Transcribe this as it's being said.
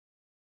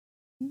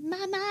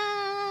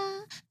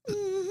Mama.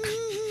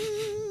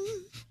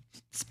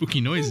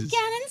 Spooky noises.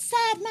 Get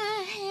inside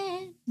my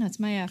head. No, it's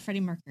my Freddie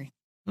Mercury.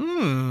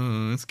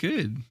 Oh, that's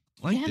good.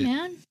 Liked it.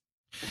 Man.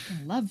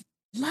 I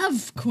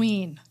love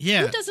Queen.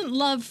 Yeah. Who doesn't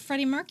love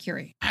Freddie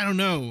Mercury? I don't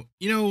know.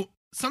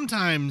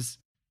 Sometimes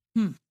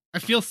I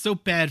feel so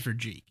bad for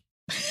Jake.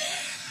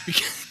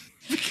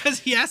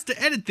 because he has to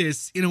edit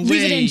this in a way.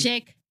 Leave it in,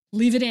 Jake.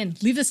 Leave it in.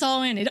 Leave this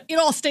all in. It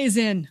all stays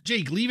in.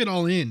 Jake, leave it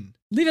all in.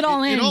 Leave it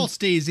all in. It all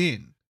stays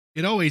in.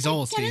 It always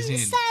all stays in.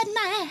 Inside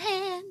my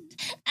hand.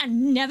 I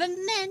never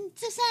meant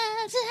to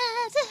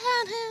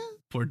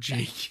Poor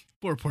Jake.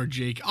 Poor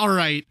Jake. All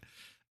right.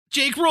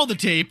 Jake, roll the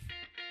tape.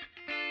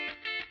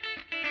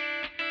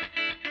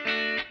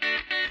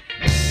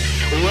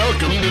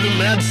 Welcome to the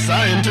Mad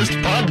Scientist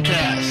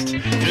Podcast.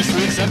 This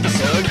week's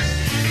episode,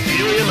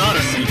 Alien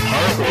Odyssey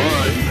Part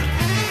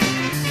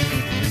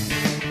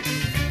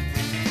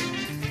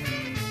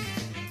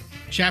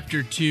 1.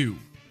 Chapter 2.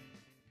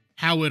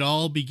 How It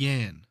All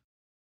Began.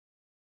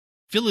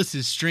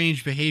 Phyllis's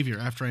strange behavior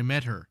after I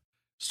met her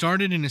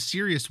started in a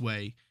serious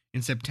way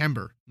in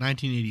September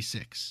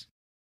 1986.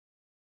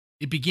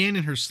 It began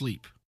in her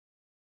sleep.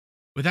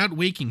 Without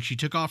waking, she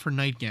took off her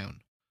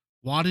nightgown,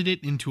 wadded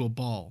it into a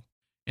ball,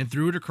 and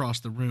threw it across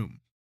the room.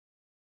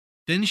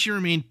 Then she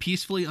remained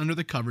peacefully under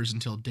the covers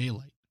until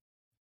daylight.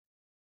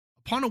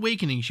 Upon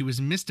awakening, she was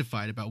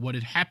mystified about what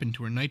had happened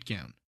to her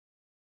nightgown.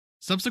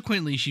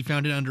 Subsequently, she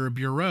found it under a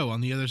bureau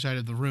on the other side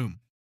of the room.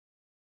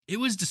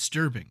 It was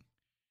disturbing.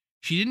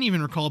 She didn't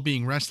even recall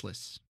being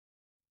restless.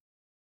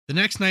 The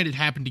next night it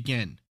happened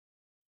again.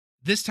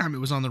 This time it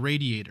was on the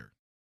radiator.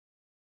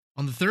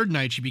 On the third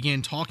night, she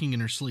began talking in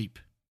her sleep.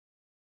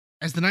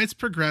 As the nights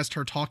progressed,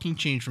 her talking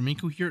changed from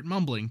incoherent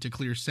mumbling to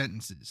clear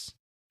sentences.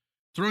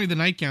 Throwing the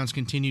nightgowns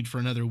continued for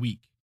another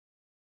week.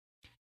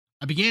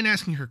 I began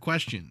asking her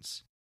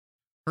questions.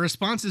 Her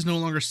responses no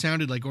longer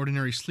sounded like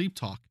ordinary sleep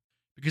talk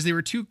because they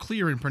were too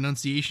clear in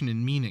pronunciation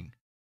and meaning.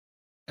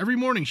 Every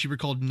morning she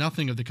recalled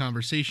nothing of the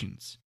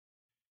conversations.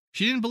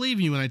 She didn't believe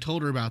me when I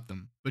told her about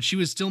them, but she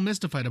was still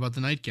mystified about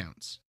the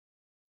nightgowns.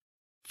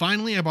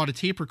 Finally, I bought a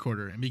tape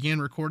recorder and began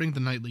recording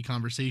the nightly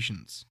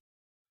conversations.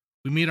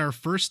 We made our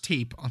first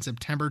tape on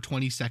September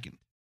 22nd.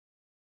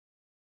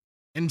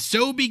 And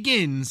so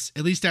begins,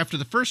 at least after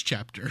the first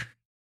chapter,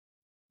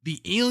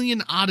 The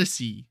Alien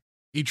Odyssey,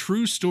 a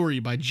true story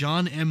by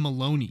John M.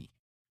 Maloney.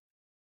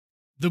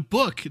 The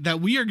book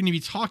that we are going to be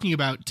talking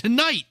about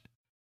tonight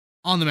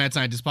on the Mad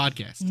Scientist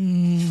Podcast.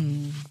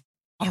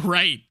 All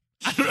right.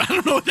 I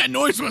don't know what that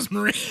noise was,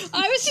 Marie.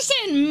 I was just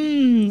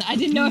saying, I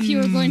didn't know if you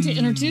were going to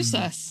introduce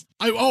us.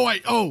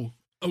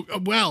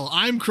 Well,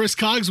 I'm Chris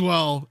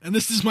Cogswell, and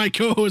this is my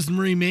co-host,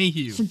 Marie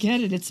Mayhew.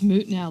 Forget it. It's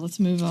moot now. Let's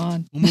move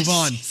on. We'll move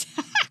on.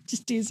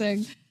 Just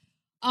teasing.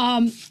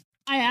 I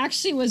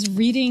actually was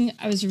reading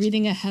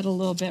ahead a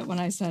little bit when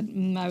I said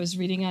I was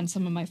reading on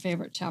some of my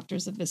favorite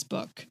chapters of this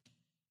book.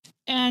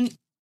 And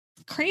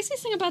crazy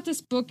thing about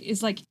this book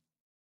is, like,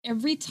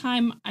 every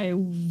time I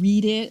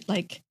read it,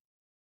 like,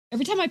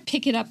 every time I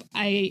pick it up,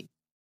 I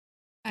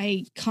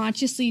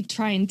consciously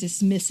try and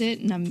dismiss it.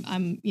 And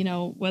I'm,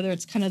 whether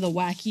it's kind of the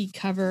wacky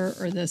cover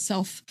or the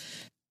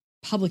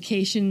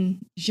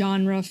self-publication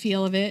genre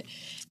feel of it.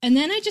 And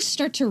then I just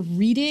start to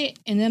read it,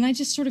 and then I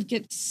just sort of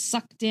get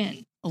sucked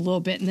in a little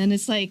bit. And then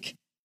it's like,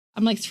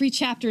 I'm like 3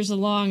 chapters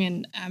along,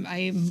 and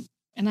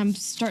I'm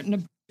starting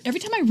to, every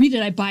time I read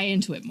it, I buy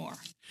into it more.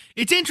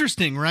 It's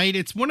interesting, right?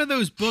 It's one of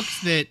those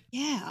books that,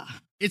 yeah.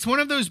 It's one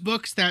of those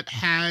books that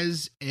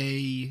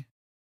it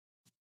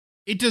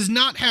does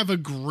not have a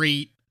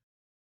great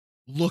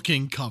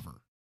looking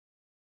cover.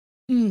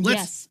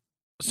 Yes.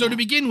 So to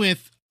begin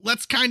with,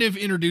 let's kind of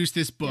introduce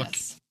this book.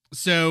 Yes.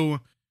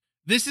 So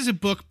this is a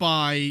book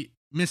by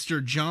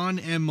Mr. John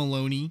M.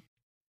 Maloney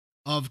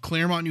of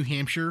Claremont, New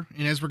Hampshire.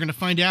 And as we're going to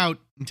find out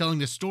in telling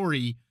the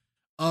story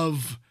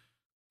of,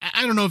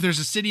 I don't know if there's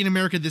a city in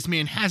America this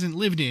man hasn't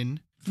lived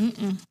in.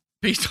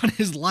 Based on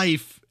his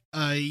life.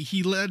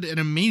 He led an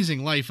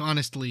amazing life,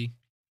 honestly.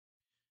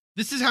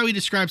 This is how he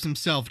describes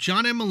himself.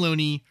 John M.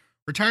 Maloney,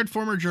 retired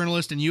former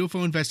journalist and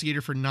UFO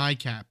investigator for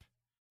NICAP,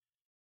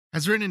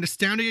 has written an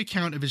astounding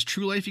account of his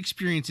true life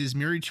experiences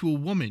married to a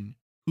woman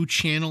who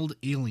channeled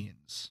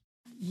aliens.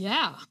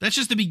 Yeah. That's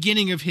just the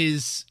beginning of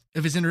his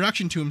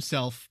introduction to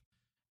himself.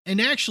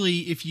 And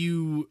actually, if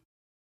you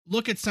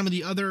look at some of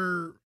the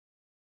other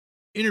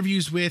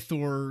interviews with,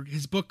 or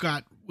his book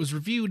was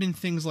reviewed and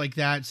things like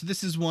that. So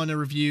this is a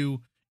review,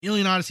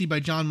 Alien Odyssey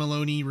by John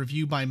Maloney,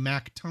 review by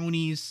Mac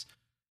Tonys.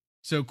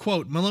 So,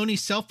 quote,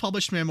 Maloney's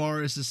self-published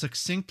memoir is a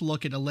succinct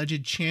look at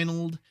alleged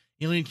channeled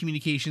alien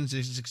communications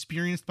as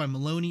experienced by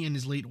Maloney and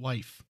his late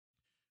wife.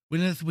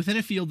 Within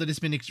a field that has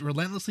been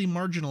relentlessly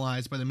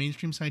marginalized by the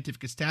mainstream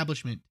scientific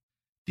establishment,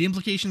 the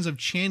implications of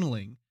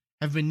channeling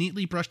have been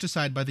neatly brushed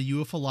aside by the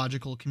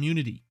ufological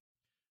community.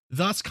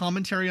 Thus,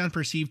 commentary on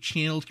perceived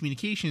channeled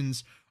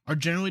communications are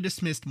generally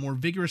dismissed more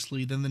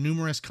vigorously than the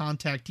numerous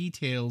contact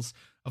details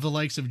of the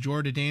likes of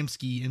George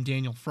Adamski and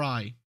Daniel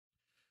Fry.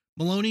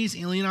 Maloney's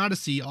Alien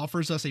Odyssey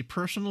offers us a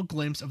personal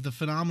glimpse of the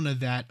phenomena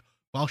that,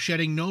 while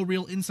shedding no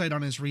real insight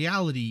on his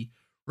reality,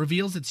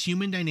 reveals its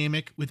human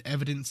dynamic with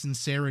evident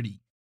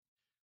sincerity.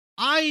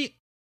 I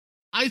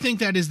think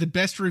that is the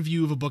best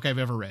review of a book I've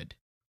ever read.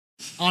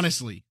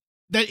 Honestly.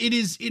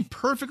 It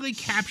perfectly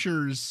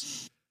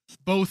captures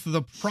both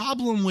the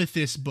problem with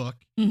this book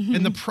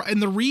and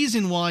the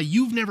reason why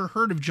you've never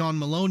heard of John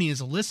Maloney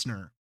as a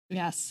listener.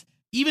 Yes.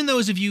 Even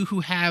those of you who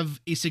have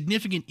a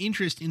significant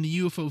interest in the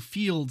UFO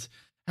field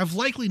have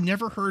likely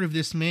never heard of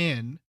this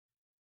man.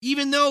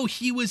 Even though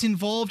he was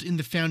involved in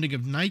the founding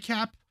of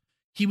NICAP,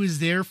 he was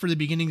there for the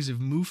beginnings of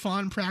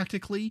MUFON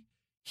practically.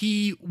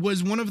 He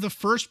was one of the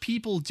first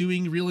people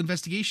doing real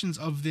investigations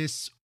of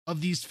these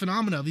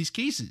phenomena, of these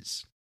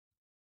cases.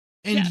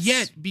 And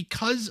yet,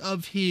 because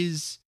of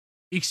his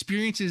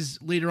experiences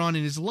later on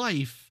in his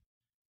life,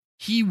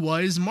 he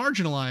was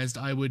marginalized,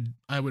 I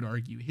would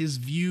argue. His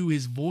view,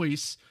 his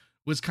voice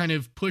was kind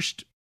of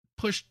pushed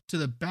to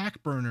the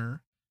back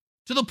burner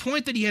to the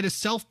point that he had to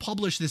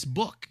self-publish this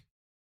book.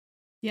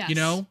 Yes. You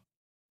know?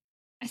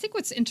 I think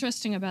what's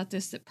interesting about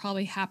this that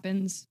probably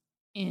happens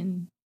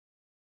in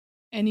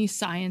any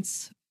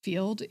science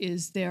field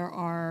is there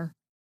are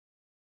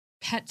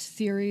pet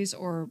theories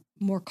or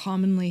more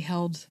commonly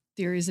held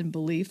theories and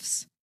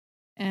beliefs,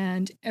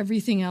 and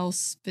everything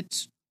else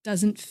that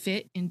doesn't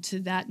fit into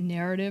that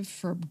narrative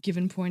for a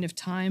given point of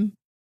time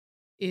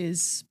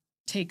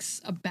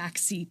takes a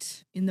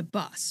backseat in the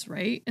bus,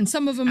 right? And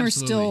some of them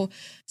Absolutely.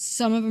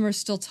 are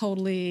still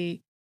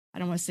totally, I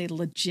don't want to say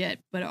legit,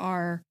 but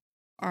are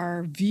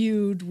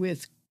viewed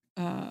with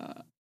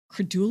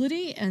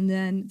credulity. And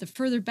then the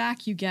further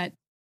back you get,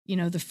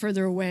 the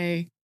further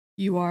away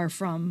you are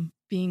from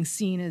being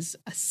seen as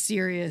a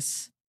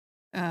serious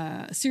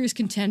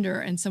contender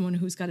and someone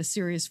who's got a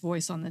serious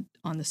voice on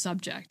the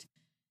subject.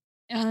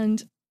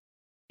 And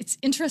it's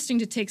interesting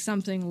to take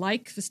something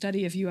like the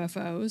study of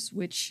UFOs,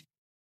 which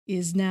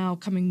is now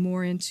coming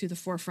more into the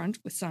forefront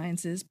with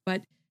sciences,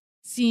 but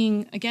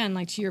seeing, again,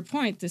 like to your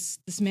point, this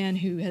man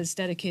who has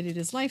dedicated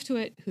his life to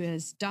it, who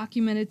has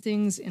documented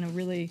things in a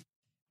really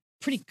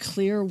pretty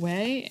clear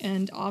way,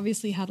 and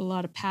obviously had a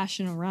lot of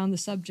passion around the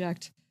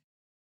subject,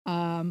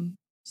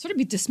 sort of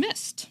be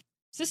dismissed,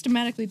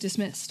 systematically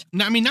dismissed.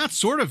 No, I mean, not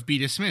sort of be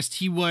dismissed.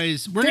 He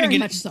was. Very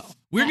much so.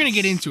 We're going to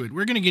get into it.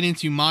 We're going to get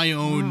into my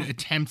own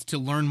attempt to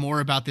learn more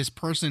about this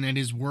person and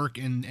his work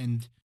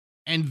and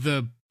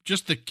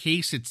the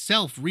case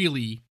itself,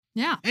 really.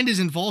 Yeah. And his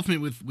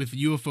involvement with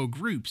UFO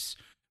groups.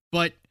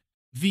 But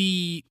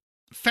the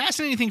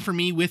fascinating thing for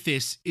me with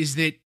this is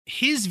that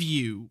his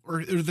view,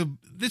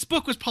 this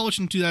book was published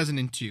in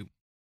 2002.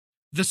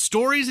 The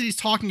stories that he's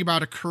talking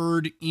about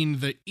occurred in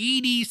the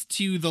 80s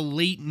to the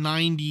late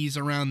 90s,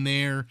 around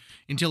there,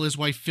 until his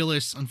wife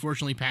Phyllis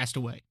unfortunately passed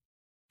away.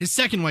 His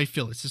second wife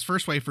Phyllis, his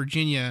first wife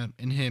Virginia,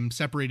 and him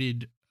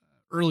separated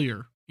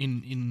earlier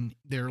in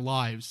their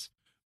lives.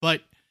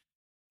 But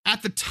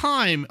at the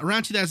time,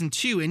 around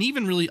 2002, and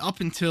even really up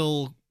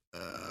until,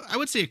 I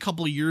would say a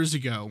couple of years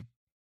ago,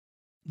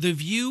 the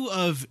view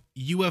of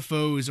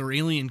UFOs or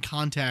alien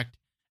contact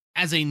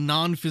as a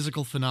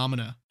non-physical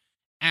phenomena,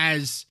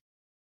 as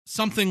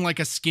something like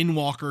a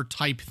skinwalker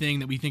type thing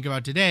that we think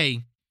about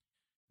today,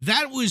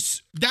 that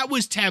was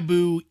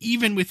taboo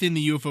even within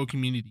the UFO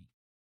community.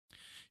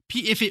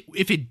 If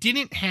it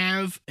didn't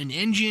have an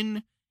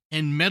engine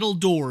and metal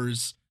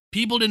doors,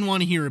 people didn't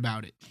want to hear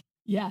about it.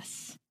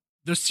 Yes.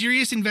 The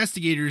serious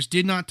investigators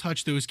did not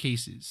touch those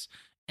cases.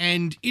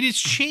 And it has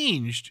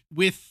changed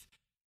with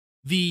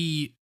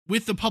the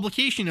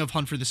publication of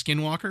Hunt for the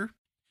Skinwalker.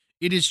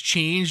 It has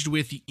changed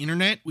with the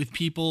internet, with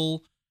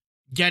people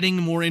getting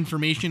more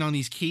information on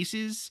these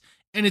cases.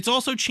 And it's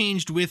also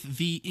changed with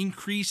the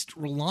increased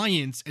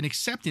reliance and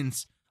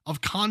acceptance of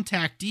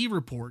contactee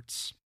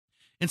reports.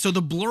 And so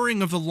the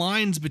blurring of the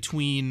lines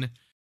between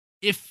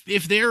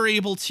if they're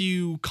able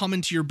to come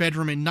into your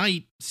bedroom at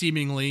night,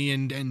 seemingly,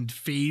 and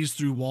phase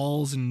through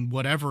walls and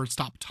whatever,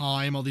 stop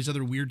time, all these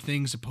other weird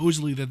things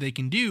supposedly that they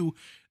can do,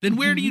 then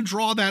where do you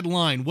draw that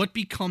line? What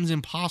becomes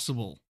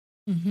impossible?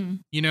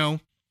 You know?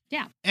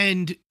 Yeah.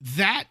 And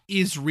that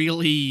is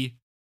really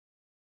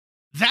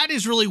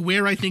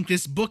where I think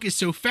this book is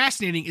so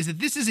fascinating, is that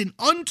this is an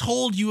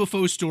untold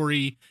UFO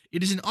story.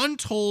 It is an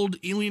untold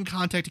alien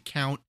contact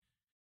account.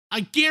 I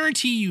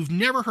guarantee you've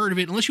never heard of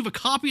it unless you have a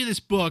copy of this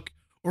book,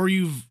 or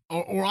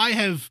I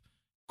have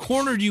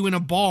cornered you in a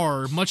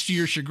bar, much to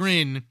your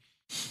chagrin.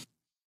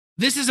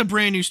 This is a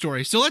brand new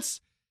story. So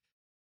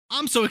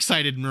I'm so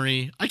excited,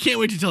 Marie. I can't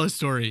wait to tell this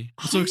story.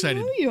 I'm so excited.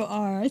 I know you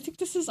are. I think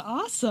this is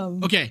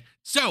awesome. Okay,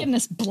 so getting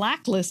this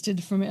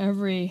blacklisted from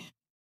every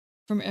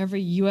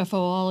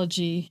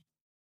UFOlogy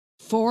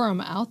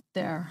forum out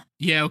there.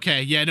 Yeah,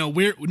 okay. Yeah,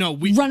 we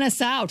run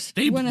us out.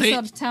 They run us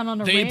out of town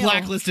on a rail. They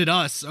blacklisted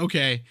us.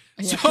 Okay.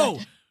 Yeah. So,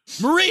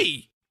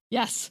 Marie.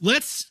 Yes.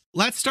 Let's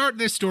start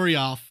this story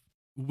off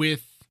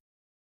with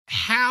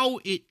how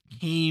it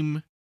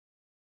came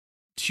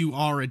to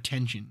our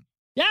attention.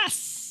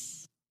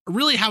 Yes.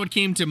 Really, how it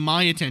came to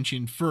my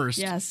attention first.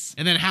 Yes.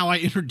 And then how I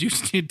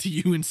introduced it to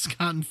you and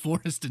Scott and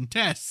Forrest and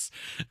Tess.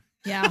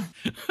 Yeah.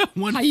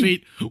 one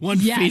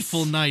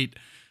faithful night.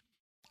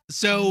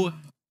 So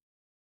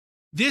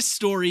this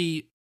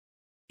story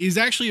is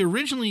actually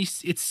originally,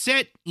 it's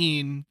set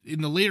in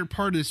the later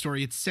part of the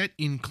story, it's set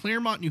in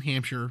Claremont, New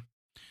Hampshire,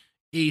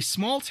 a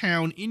small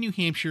town in New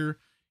Hampshire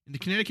in the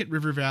Connecticut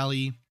River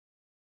Valley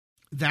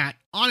that,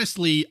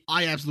 honestly,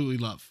 I absolutely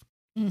love.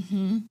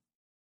 Mm-hmm.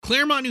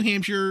 Claremont, New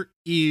Hampshire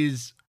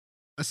is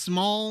a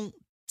small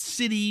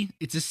city.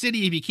 It's a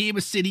city. It became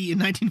a city in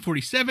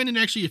 1947 and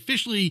actually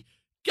officially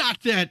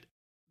got that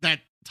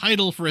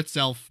title for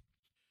itself.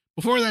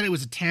 Before that, it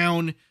was a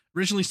town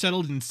originally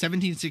settled in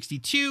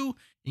 1762,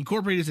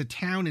 incorporated as a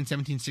town in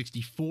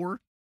 1764.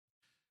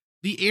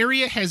 The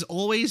area has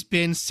always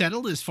been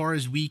settled as far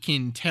as we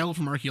can tell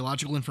from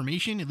archaeological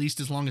information, at least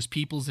as long as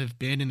peoples have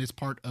been in this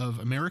part of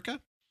America.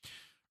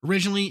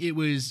 Originally, it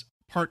was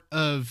part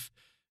of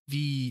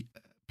the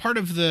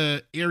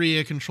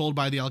area controlled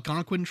by the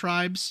Algonquin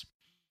tribes.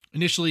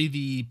 Initially,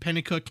 the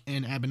Pennacook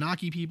and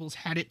Abenaki peoples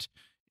had it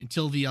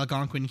until the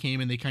Algonquin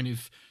came and they kind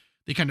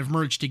of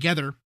merged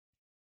together.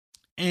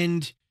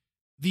 And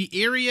the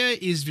area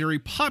is very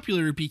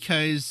popular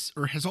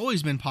has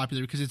always been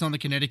popular because it's on the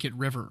Connecticut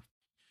River.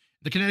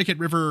 The Connecticut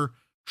River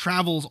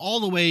travels all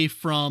the way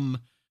from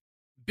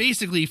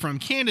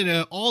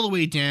Canada all the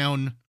way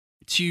down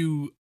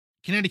to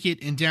Connecticut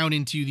and down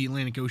into the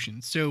Atlantic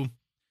Ocean. So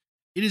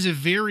it is a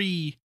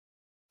very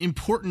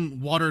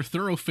important water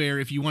thoroughfare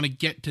if you want to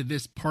get to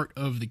this part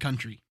of the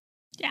country.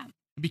 Yeah.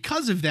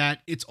 Because of that,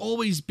 it's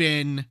always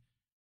been,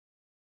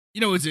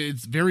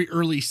 it's very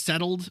early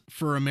settled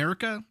for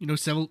America,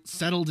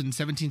 settled in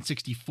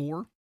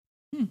 1764.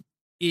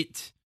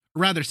 It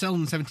rather settled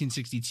in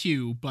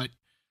 1762, but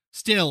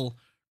still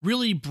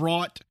really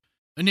brought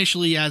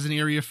initially as an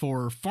area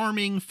for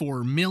farming,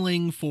 for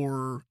milling,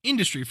 for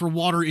industry, for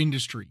water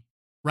industry,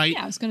 right?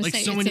 Yeah, I was going to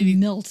say it's a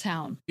mill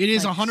town. It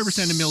is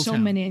 100% a mill town. So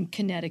many in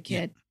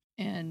Connecticut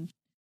and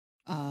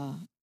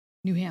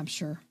New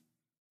Hampshire,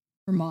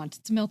 Vermont.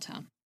 It's a mill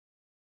town.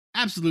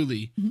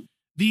 Absolutely. Mm-hmm.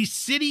 The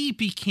city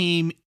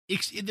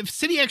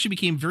actually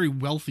became very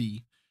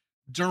wealthy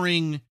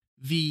during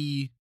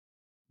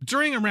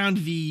around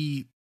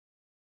the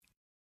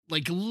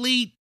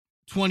late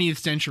 20th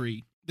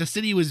century. The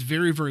city was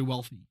very, very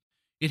wealthy.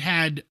 It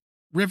had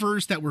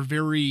rivers that were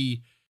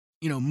very,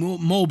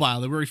 mobile.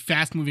 They're very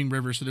fast moving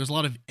rivers. So there's a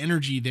lot of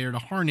energy there to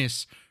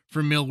harness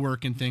for mill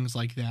work and things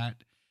like that.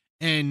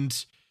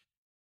 And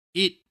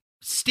it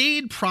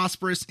stayed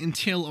prosperous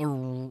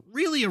until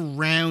really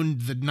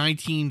around the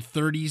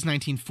 1930s,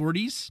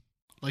 1940s,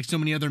 like so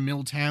many other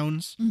mill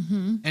towns.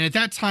 Mm-hmm. And at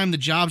that time, the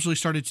jobs really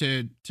started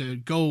to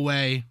go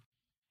away.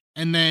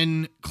 And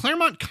then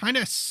Claremont kind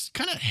of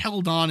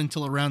held on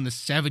until around the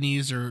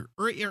 70s or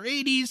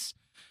 80s.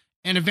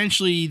 And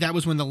eventually that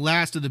was when the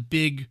last of the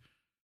big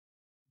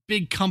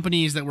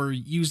companies that were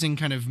using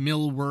kind of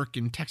mill work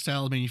and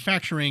textile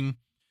manufacturing,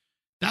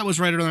 that was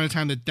right around the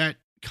time that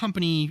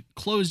company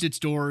closed its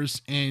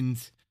doors,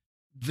 and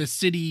the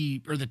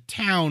city or the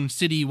town,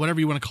 city, whatever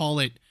you want to call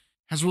it,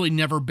 has really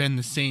never been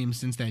the same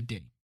since that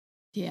day.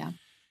 Yeah.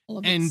 All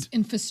of its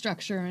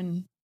infrastructure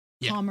and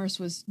commerce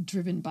was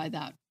driven by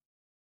that.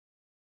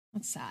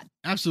 That's sad.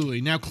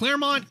 Absolutely. Now,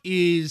 Claremont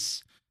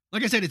is,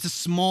 like I said, it's a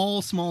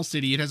small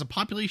city. It has a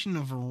population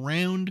of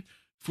around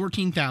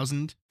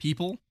 14,000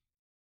 people.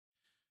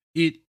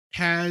 It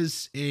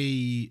has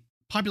a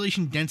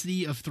population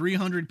density of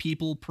 300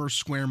 people per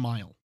square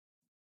mile.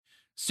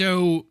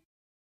 So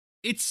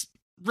it's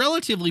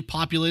relatively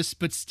populous,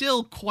 but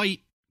still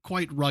quite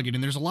rugged.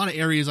 And there's a lot of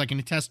areas I can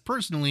attest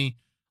personally,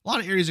 a lot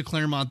of areas of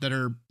Claremont that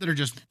are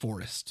just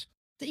forest.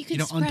 That you can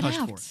spread untouched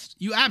out. Forest.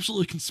 You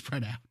absolutely can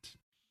spread out.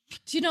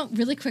 Do you know,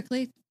 really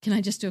quickly, can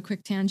I just do a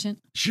quick tangent?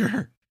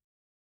 Sure.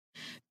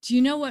 Do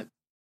you know what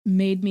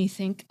made me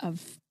think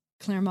of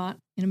Claremont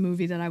in a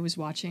movie that I was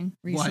watching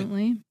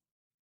recently? What?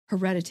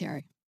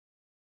 Hereditary.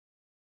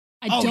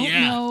 I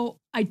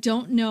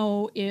don't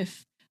know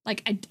if, I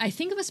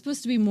think it was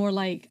supposed to be more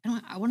like,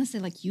 I want to say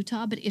like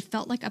Utah, but it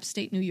felt like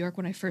upstate New York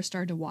when I first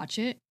started to watch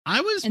it.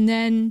 And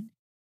then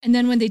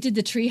when they did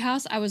the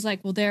treehouse, I was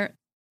like, well,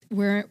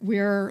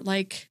 we're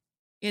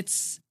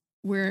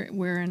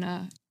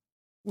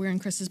in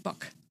Chris's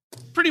book.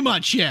 Pretty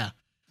much, yeah.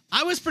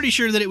 I was pretty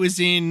sure that it was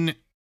in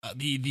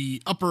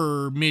the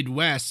upper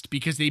Midwest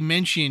because they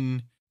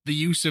mention the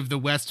use of the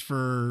West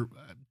for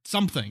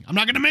something. I'm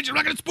not going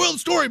to spoil the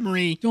story,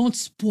 Marie. Don't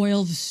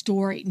spoil the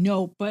story.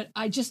 No, but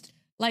I just,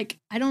 I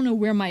don't know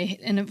where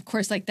and of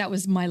course, that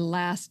was my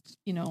last,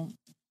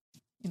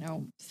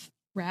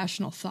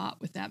 rational thought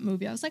with that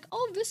movie. I was like,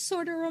 oh, this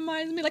sort of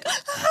reminds me,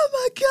 oh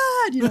my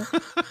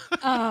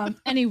God,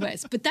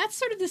 anyways, but that's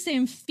sort of the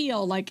same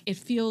feel. It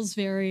feels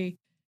very,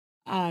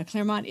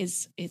 Claremont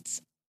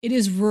it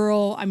is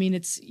rural. I mean,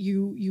 it's,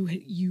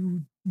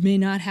 you may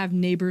not have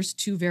neighbors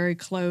too very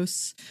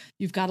close.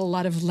 You've got a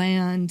lot of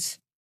land.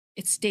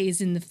 It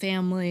stays in the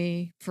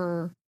family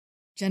for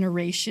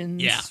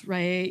generations,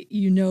 right?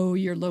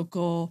 Your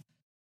local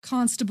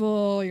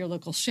constable, your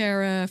local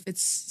sheriff.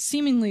 It's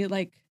seemingly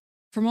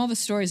from all the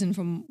stories and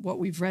from what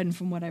we've read and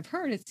from what I've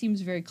heard, it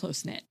seems very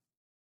close-knit.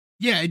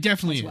 Yeah, it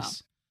definitely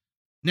is.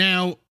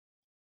 Now,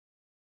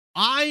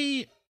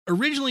 I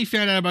originally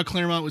found out about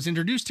Claremont, was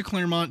introduced to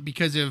Claremont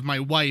because of my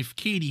wife,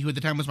 Katie, who at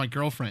the time was my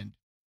girlfriend.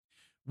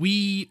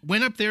 We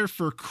went up there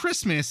for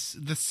Christmas,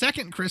 the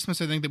second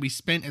Christmas I think that we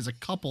spent as a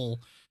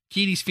couple.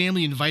 Katie's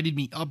family invited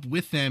me up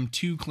with them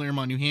to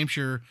Claremont, New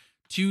Hampshire,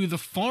 to the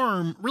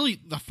farm, really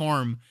the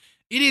farm.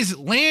 It is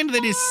land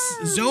that is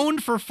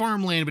zoned for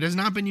farmland, but has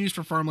not been used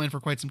for farmland for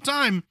quite some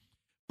time.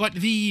 But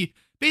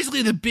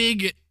basically the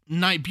big,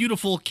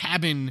 beautiful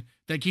cabin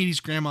that Katie's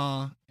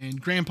grandma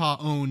and grandpa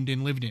owned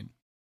and lived in.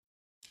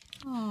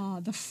 Oh,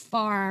 the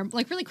farm.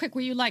 Like, really quick,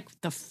 were you like,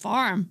 the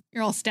farm?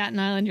 You're all Staten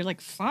Island, you're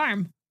like,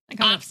 farm. I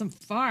got up some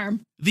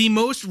farm. The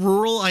most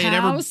rural I had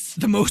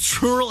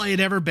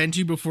ever been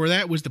to before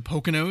that was the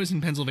Poconos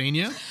in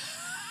Pennsylvania.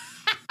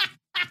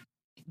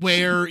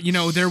 Where,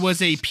 there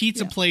was a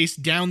pizza place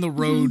down the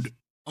road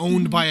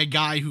owned by a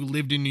guy who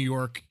lived in New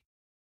York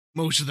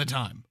most of the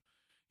time.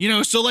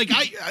 So like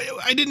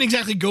I didn't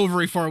exactly go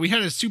very far. We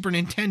had a Super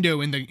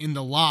Nintendo in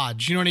the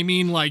lodge. You know what I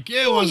mean? Like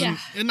it wasn't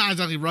not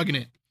exactly rugging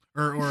it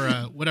or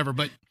whatever.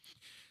 But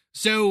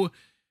so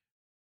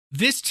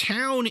this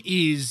town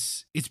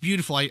it's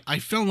beautiful. I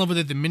fell in love with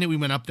it the minute we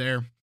went up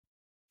there.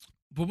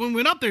 But when we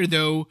went up there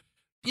though,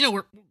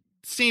 we're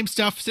same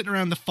stuff, sitting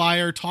around the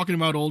fire, talking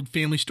about old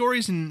family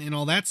stories and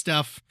all that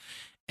stuff.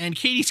 And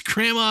Katie's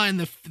grandma and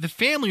the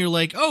family are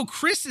like, oh,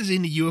 Chris is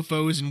into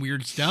UFOs and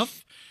weird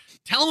stuff.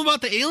 Tell him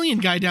about the alien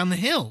guy down the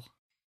hill.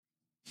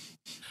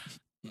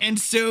 And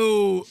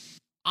so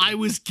I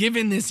was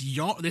given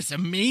this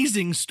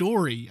amazing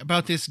story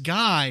about this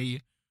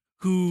guy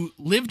who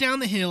lived down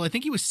the hill. I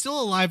think he was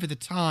still alive at the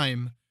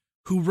time,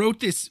 who wrote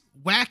this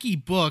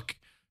wacky book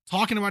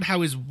talking about how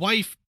his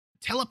wife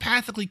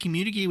telepathically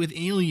communicate with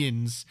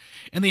aliens,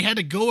 and they had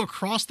to go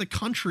across the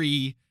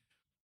country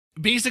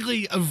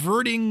basically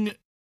averting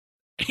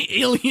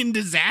alien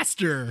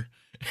disaster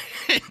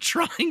and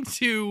trying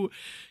to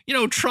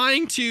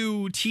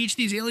teach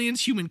these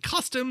aliens human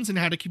customs and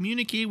how to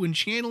communicate when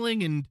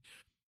channeling. And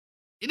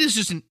it is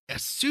just a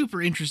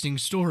super interesting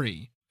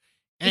story.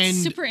 And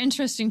it's super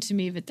interesting to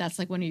me that that's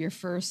like one of your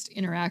first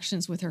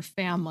interactions with her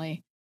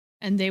family.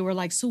 And they were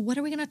like, so what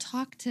are we going to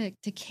talk to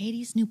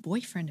Katie's new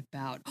boyfriend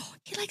about? Oh,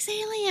 he likes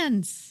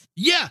aliens.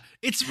 Yeah,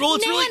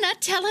 Nana,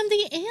 tell him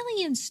the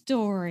alien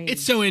story.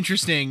 It's so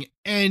interesting.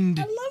 And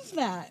I love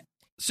that.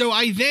 So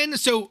I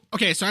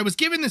was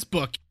given this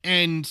book,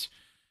 and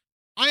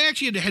I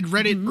actually had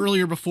read it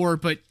earlier before,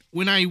 but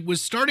when I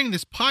was starting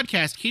this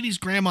podcast, Katie's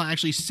grandma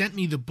actually sent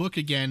me the book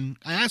again.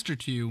 I asked her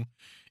to,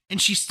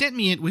 and she sent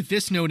me it with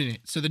this note in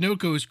it. So the note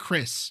goes,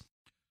 Chris,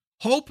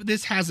 hope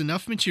this has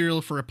enough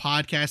material for a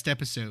podcast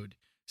episode.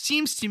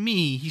 Seems to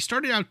me he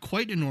started out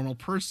quite a normal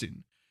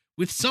person,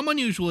 with some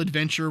unusual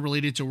adventure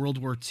related to World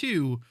War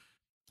II,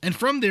 and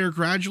from there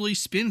gradually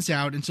spins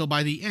out until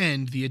by the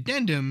end, the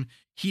addendum,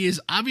 he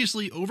is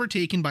obviously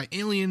overtaken by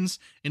aliens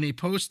in a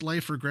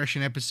post-life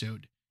regression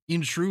episode,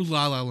 in true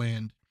La La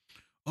Land.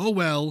 Oh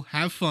well,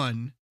 have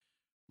fun.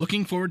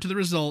 Looking forward to the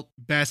result.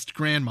 Best,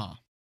 Grandma.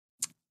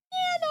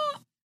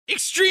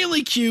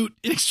 Extremely cute,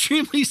 an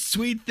extremely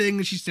sweet thing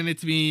that she sent it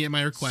to me at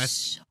my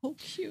request. So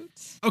cute.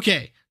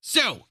 Okay,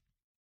 so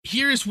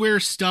here's where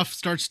stuff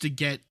starts to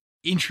get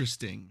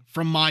interesting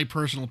from my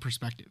personal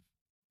perspective.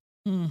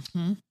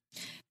 Mm-hmm.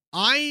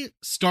 I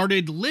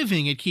started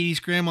living at Katie's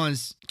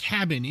grandma's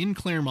cabin in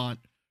Claremont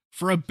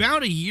for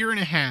about a year and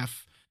a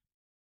half.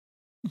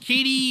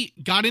 Katie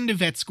got into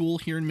vet school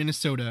here in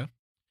Minnesota.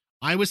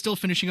 I was still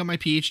finishing up my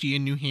PhD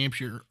in New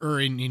Hampshire, or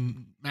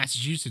in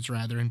Massachusetts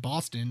rather, in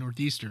Boston,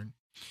 Northeastern.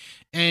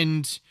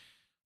 And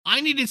I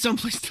needed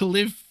someplace to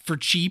live for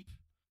cheap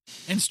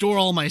and store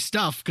all my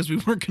stuff, because we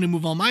weren't going to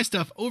move all my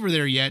stuff over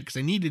there yet, because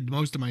I needed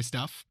most of my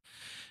stuff.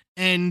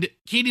 And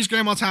Katie's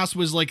grandma's house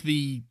was like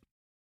the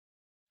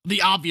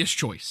obvious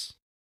choice,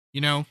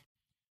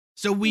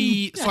 So I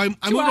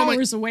moved 2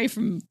 hours away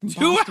from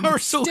Boston. 2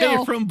 hours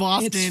away from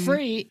Boston. It's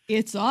free.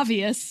 It's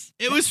obvious.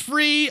 It was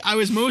free. I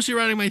was mostly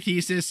writing my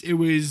thesis. It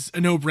was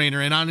a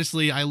no-brainer. And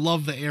honestly, I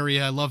love the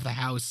area. I love the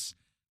house.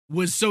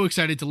 Was so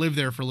excited to live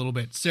there for a little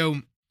bit. So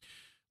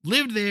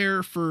lived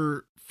there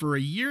for a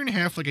year and a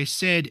half, like I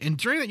said. And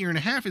during that year and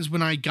a half is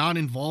when I got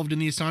involved in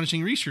the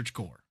Astonishing Research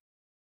Corps.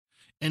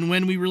 And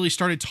when we really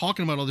started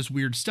talking about all this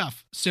weird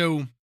stuff.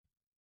 So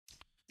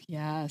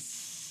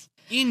yes.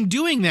 In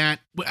doing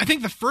that, I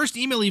think the first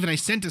email even I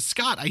sent to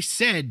Scott, I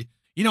said,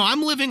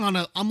 I'm living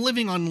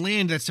on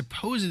land that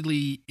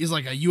supposedly is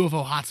like a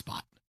UFO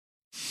hotspot.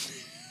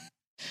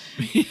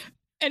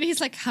 And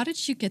he's like, how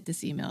did you get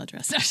this email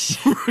address?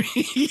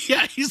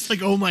 Yeah, he's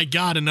like, oh my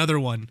God, another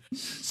one.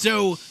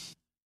 So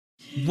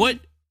what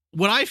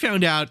I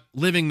found out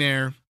living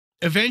there,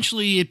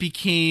 eventually it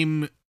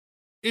became,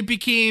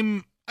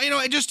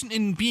 just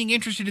in being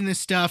interested in this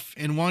stuff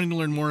and wanting to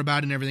learn more about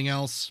it and everything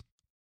else,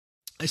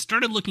 I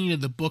started looking into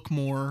the book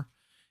more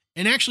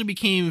and actually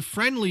became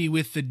friendly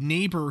with the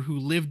neighbor who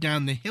lived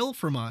down the hill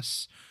from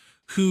us,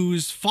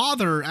 whose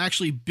father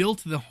actually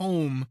built the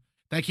home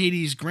that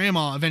Katie's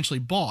grandma eventually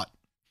bought.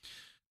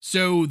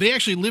 So they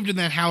actually lived in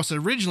that house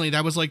originally.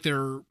 That was like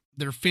their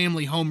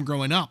family home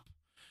growing up.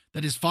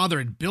 that his father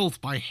had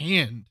built by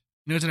hand.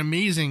 You know, it's an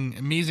amazing,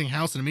 amazing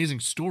house, an amazing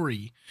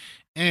story.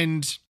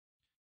 And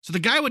so the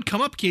guy would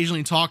come up occasionally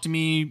and talk to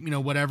me, you know,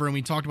 whatever. And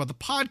we talked about the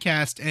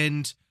podcast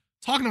and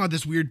talking about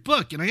this weird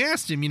book. And I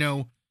asked him, you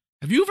know,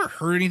 have you ever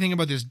heard anything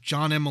about this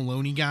John M.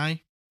 Maloney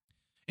guy?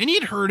 And he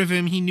had heard of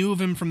him. He knew of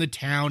him from the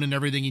town and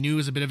everything. He knew he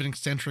was a bit of an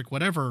eccentric,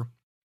 whatever.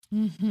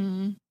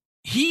 Mm-hmm.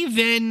 He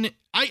then,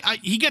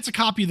 he gets a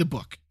copy of the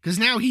book because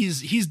now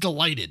he's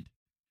delighted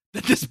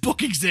that this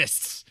book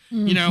exists.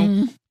 Mm-hmm. You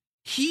know,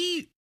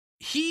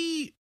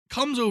 he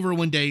comes over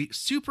one day,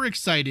 super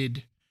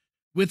excited,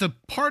 with a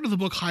part of the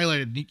book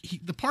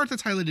highlighted. The part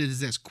that's highlighted is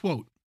this,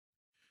 quote,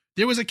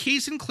 "There was a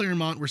case in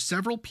Claremont where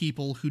several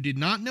people who did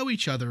not know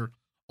each other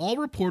all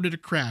reported a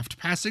craft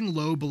passing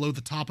low below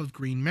the top of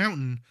Green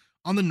Mountain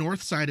on the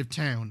north side of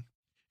town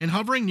and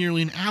hovering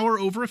nearly an hour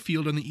over a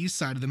field on the east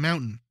side of the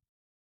mountain.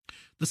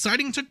 The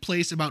sighting took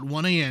place about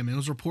 1 a.m. and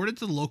was reported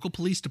to the local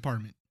police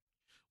department.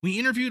 We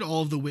interviewed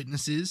all of the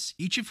witnesses,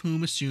 each of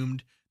whom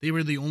assumed they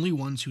were the only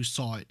ones who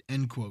saw it,"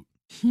 end quote.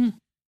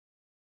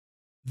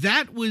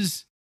 That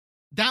was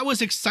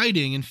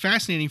exciting and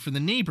fascinating for the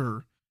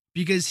neighbor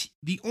because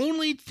the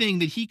only thing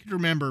that he could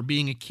remember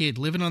being a kid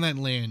living on that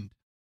land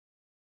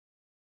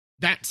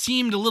that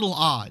seemed a little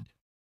odd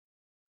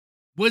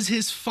was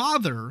his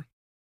father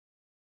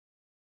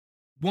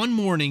one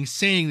morning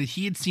saying that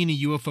he had seen a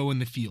UFO in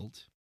the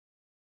field.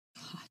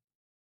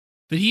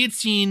 That he had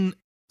seen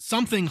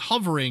something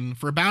hovering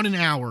for about an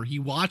hour. He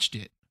watched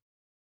it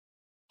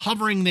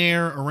hovering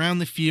there around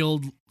the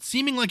field,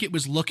 seeming like it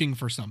was looking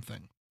for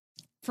something.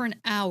 For an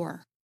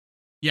hour.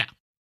 Yeah.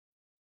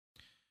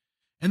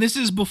 And this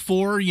is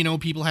before, you know,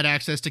 people had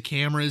access to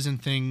cameras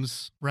and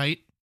things, right?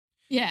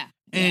 Yeah.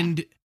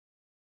 And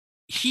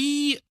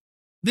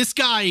this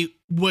guy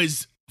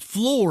was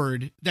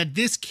floored that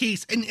this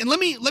case, and let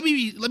me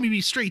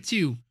be straight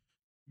too.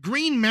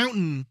 Green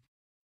Mountain,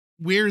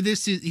 where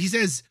this is, he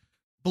says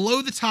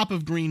below the top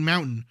of Green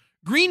Mountain.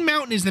 Green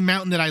Mountain is the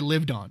mountain that I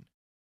lived on.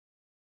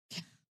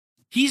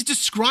 He's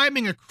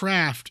describing a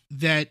craft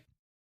that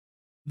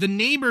the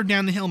neighbor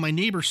down the hill, my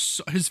neighbor,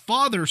 his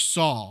father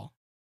saw,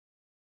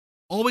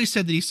 always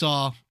said that he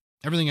saw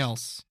everything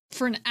else.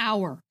 For an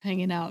hour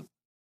hanging out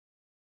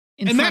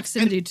in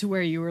proximity to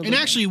where you were living.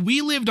 And actually,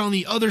 we lived on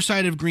the other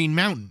side of Green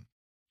Mountain.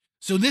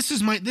 So this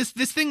is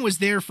this thing was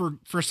there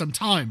for some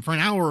time, for an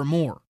hour or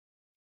more.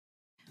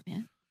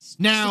 Man.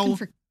 Now,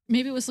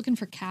 maybe it was looking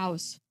for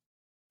cows.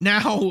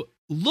 Now,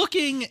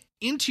 looking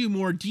into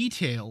more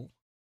detail,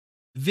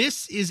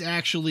 this is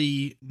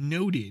actually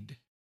noted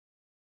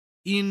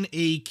in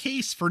a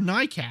case for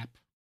NICAP.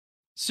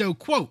 So,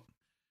 quote,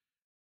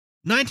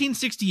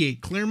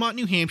 1968, Claremont,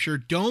 New Hampshire,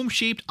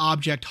 dome-shaped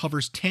object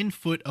hovers 10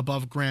 foot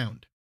above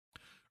ground.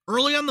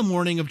 Early on the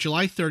morning of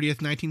July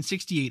 30th,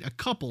 1968, a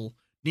couple,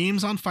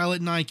 names on file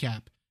at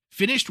NICAP,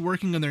 finished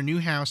working on their new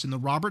house in the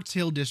Roberts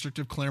Hill district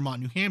of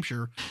Claremont, New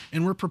Hampshire,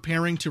 and were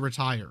preparing to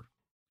retire.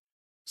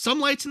 Some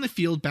lights in the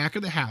field back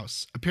of the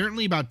house,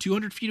 apparently about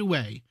 200 feet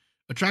away,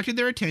 attracted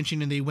their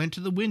attention, and they went to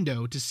the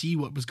window to see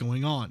what was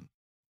going on.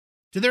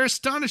 To their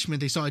astonishment,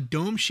 they saw a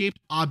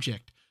dome-shaped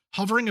object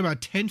hovering about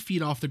 10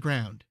 feet off the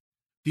ground.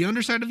 The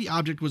underside of the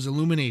object was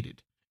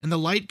illuminated, and the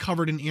light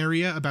covered an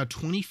area about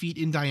 20 feet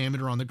in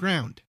diameter on the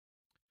ground.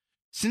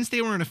 Since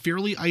they were in a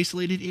fairly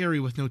isolated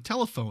area with no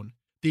telephone,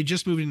 they had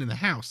just moved into the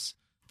house,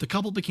 the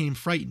couple became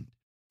frightened.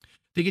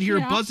 They could hear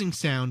a buzzing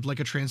sound like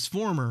a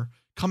transformer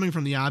coming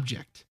from the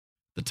object.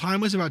 The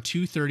time was about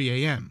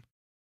 2:30 a.m.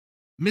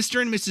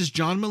 Mr. and Mrs.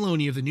 John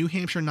Maloney of the New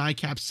Hampshire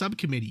NICAP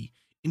subcommittee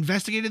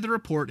investigated the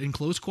report in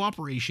close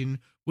cooperation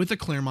with the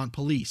Claremont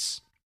police.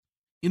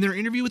 In their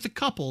interview with the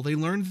couple, they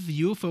learned that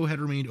the UFO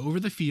had remained over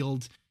the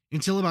field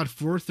until about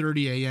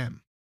 4:30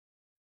 a.m.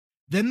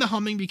 Then the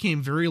humming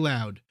became very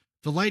loud,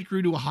 the light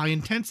grew to a high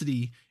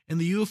intensity, and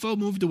the UFO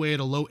moved away at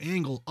a low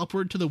angle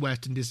upward to the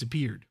west and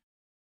disappeared.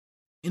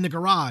 In the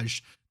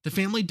garage, the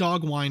family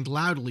dog whined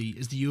loudly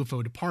as the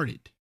UFO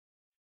departed.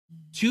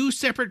 2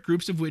 separate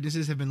groups of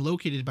witnesses have been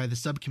located by the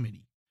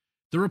subcommittee.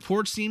 The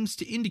report seems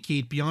to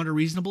indicate beyond a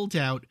reasonable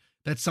doubt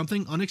that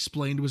something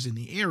unexplained was in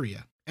the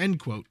area, end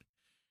quote.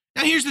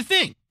 Now here's the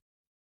thing.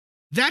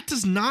 That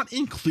does not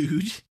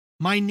include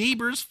my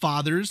neighbor's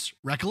father's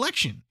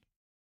recollection.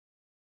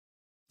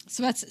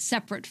 So that's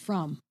separate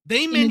from.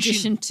 They in mentioned,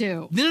 addition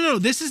to. No.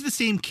 This is the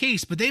same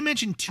case, but they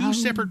mentioned 2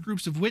 separate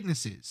groups of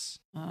witnesses.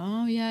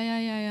 Oh,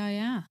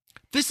 yeah.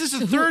 This is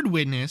a third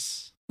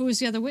witness. Who was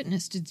the other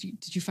witness? Did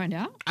you find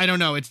out? I don't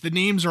know. It's the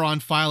names are on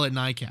file at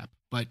NICAP,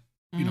 but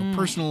you know,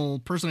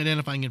 personal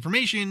identifying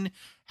information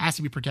has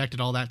to be protected.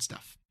 All that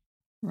stuff.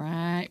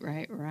 Right.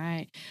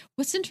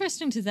 What's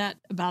interesting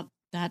about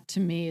that to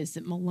me is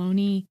that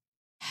Maloney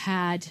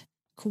had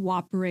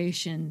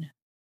cooperation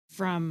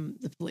from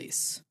the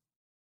police,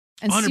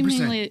 and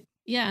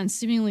 100%.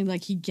 seemingly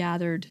like he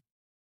gathered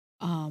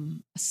a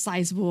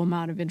sizable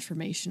amount of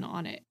information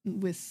on it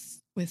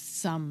with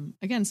some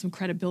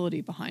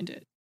credibility behind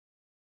it.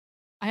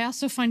 I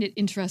also find it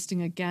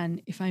interesting,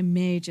 again, if I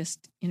may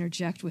just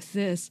interject with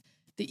this,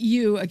 that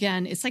you,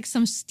 again, it's like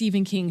some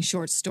Stephen King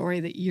short story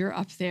that you're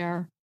up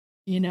there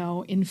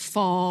in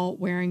fall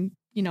wearing,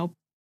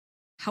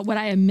 what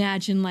I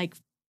imagine like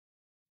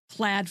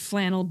plaid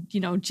flannel,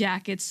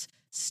 jackets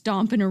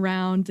stomping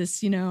around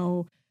this,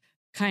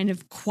 kind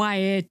of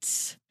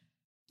quiet,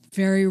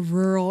 very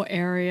rural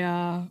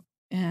area.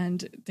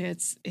 And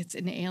it's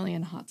an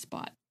alien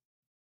hotspot.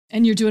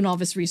 And you're doing all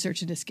this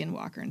research into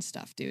Skinwalker and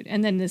stuff, dude.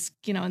 And then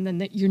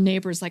your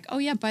neighbor's like, oh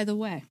yeah, by the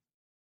way.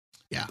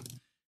 Yeah.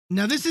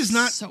 Now this is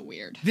not so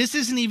weird. This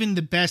isn't even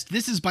the best.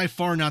 This is by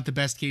far not the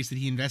best case that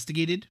he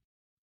investigated.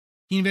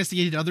 He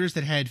investigated others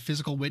that had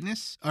physical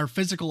witness or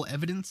physical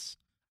evidence,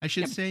 I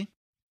should say.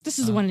 This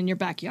is the one in your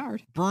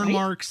backyard. Burn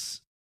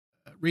marks,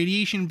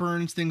 radiation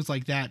burns, things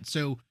like that.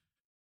 So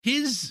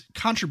his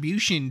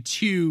contribution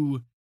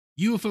to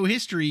UFO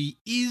history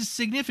is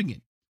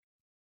significant.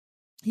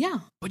 Yeah.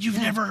 But you've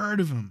never heard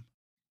of him.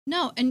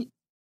 No. And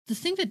the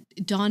thing that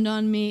dawned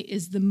on me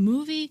is the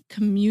movie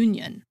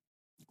Communion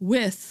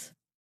with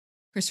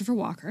Christopher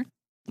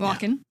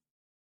Walken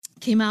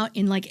came out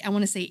in I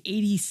want to say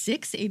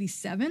 86,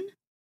 87.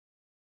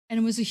 And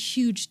it was a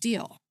huge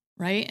deal.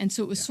 Right. And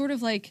so it was sort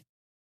of like,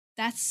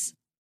 that's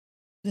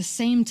the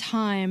same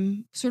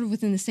time, sort of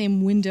within the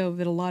same window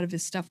that a lot of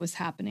his stuff was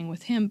happening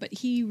with him, but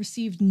he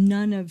received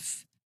none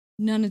of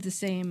the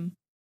same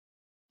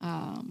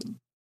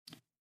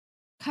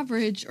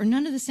coverage or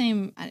none of the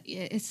same.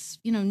 It's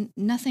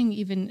nothing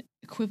even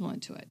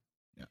equivalent to it.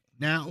 Yeah.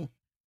 Now,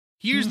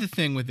 here's the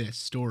thing with this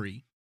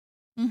story.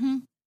 Mm-hmm.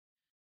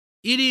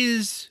 It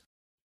is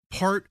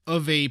part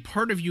of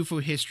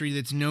UFO history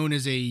that's known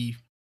as I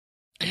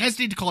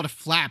hesitate to call it a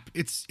flap.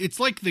 It's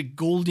like the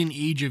golden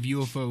age of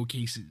UFO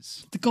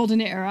cases. The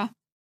golden era.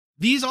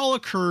 These all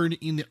occurred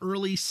in the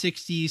early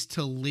 60s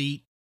to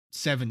late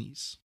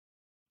 70s,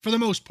 for the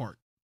most part.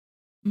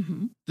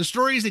 Mm-hmm. The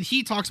stories that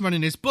he talks about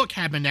in his book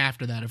happened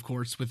after that, of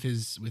course, with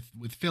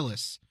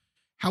Phyllis.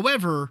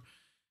 However,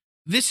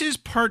 this is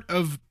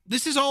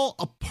all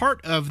a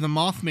part of the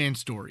Mothman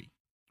story,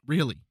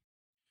 really.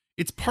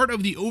 It's part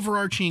of the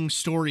overarching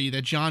story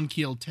that John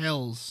Keel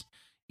tells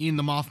in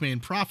the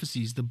Mothman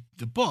Prophecies,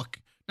 the book,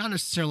 not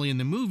necessarily in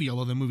the movie,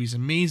 although the movie's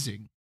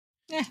amazing.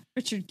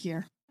 Richard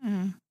Gere.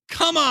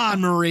 Come on,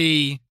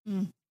 Marie.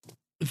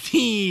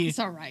 It's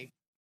all right.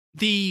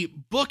 The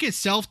book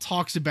itself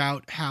talks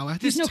about how at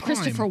this time... He's no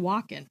Christopher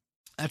Walken.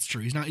 That's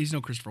true. He's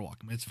no Christopher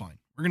Walken. It's fine.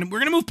 We're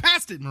gonna move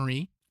past it,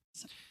 Marie.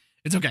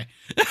 It's okay.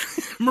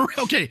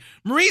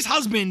 Marie's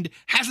husband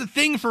has a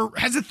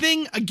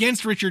thing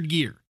against Richard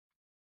Gere.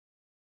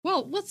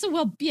 Well,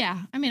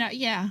 yeah. I mean,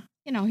 yeah.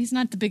 He's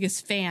not the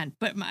biggest fan,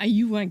 but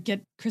you want to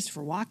get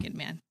Christopher Walken,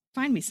 man.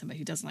 Find me somebody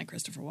who doesn't like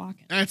Christopher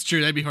Walken. That's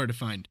true. That'd be hard to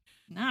find.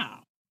 No.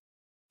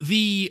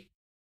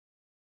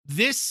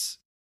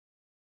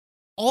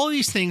 All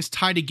these things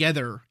tie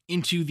together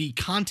into the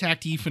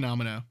contactee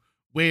phenomena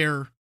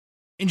where,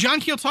 and John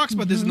Keel talks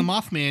about this in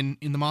Mothman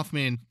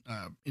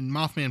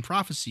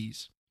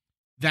Prophecies,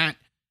 that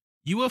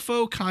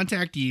UFO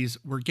contactees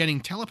were getting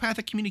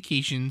telepathic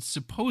communications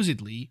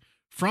supposedly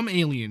from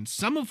aliens,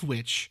 some of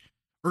which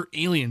or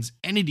aliens,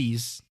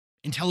 entities,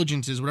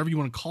 intelligences, whatever you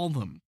want to call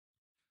them,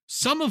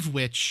 some of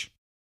which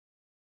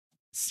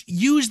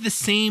use the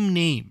same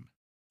name,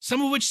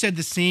 some of which said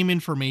the same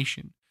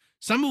information,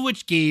 some of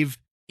which gave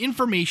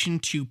information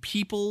to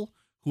people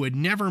who had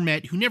never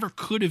met, who never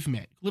could have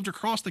met, lived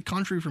across the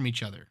country from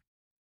each other,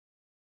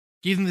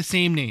 gave them the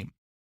same name.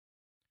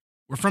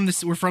 We're from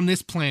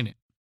this planet.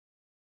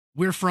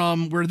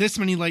 We're this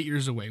many light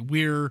years away.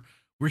 We're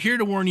here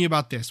to warn you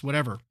about this,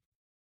 whatever.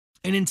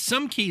 And in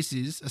some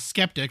cases, a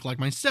skeptic like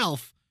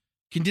myself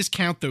can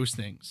discount those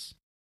things.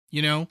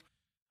 I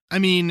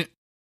mean,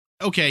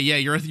 okay, yeah,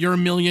 you're a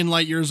million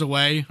light years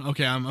away.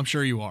 Okay, I'm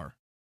sure you are.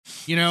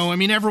 I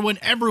mean,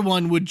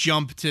 everyone would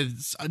jump to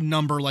a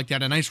number like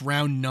that, a nice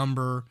round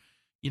number.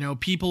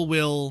 People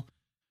will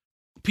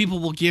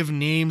give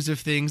names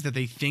of things that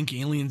they think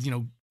aliens,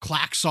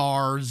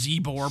 Klaxar,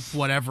 Zeborp,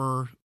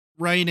 whatever,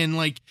 right? And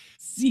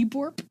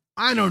Zeborp?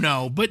 I don't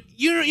know, but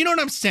you know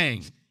what I'm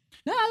saying.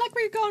 No, I like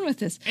where you're going with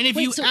this. And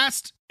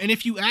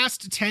if you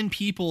asked 10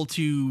 people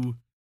to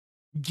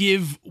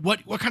give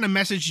what kind of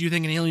message do you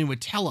think an alien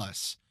would tell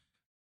us?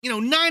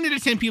 9 out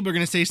of 10 people are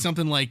going to say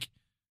something like,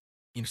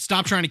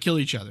 stop trying to kill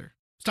each other.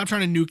 Stop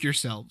trying to nuke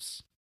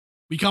yourselves.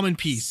 We come in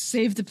peace.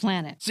 Save the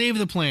planet. Save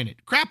the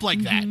planet. Crap like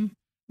that.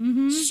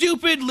 Mm-hmm.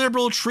 Stupid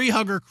liberal tree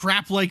hugger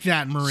crap like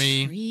that,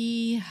 Marie.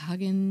 Tree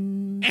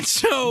hugging. And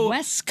so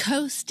West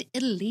Coast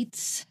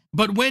elites.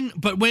 But when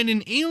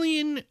an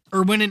alien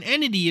or when an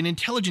entity, an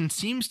intelligence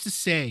seems to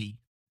say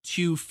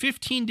to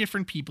 15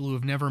 different people who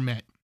have never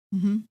met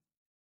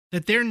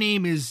that their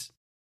name is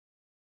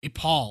a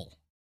Paul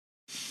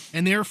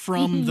and they're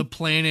from the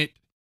planet,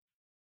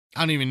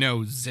 I don't even know,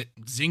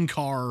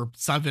 Zinkar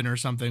 7 or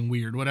something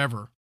weird,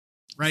 whatever,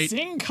 right?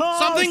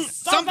 Zinkar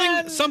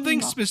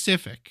something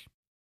specific.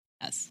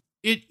 Yes.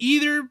 It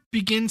either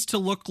begins to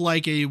look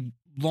like a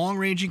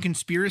long-ranging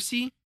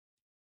conspiracy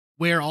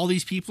where all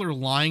these people are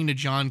lying to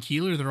John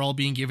Keel, or they're all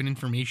being given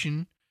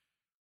information,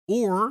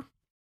 or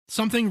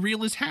something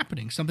real is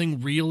happening, something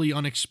really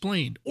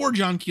unexplained, or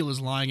John Keel is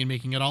lying and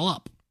making it all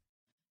up.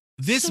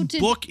 This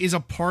book is a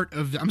part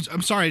of the,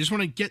 I'm sorry, I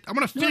want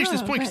to finish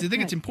this point because I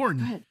think it's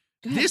important. Go ahead.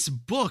 This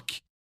book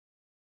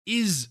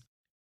is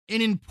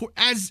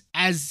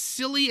as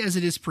silly as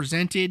it is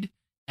presented,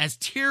 as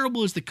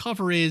terrible as the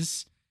cover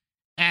is,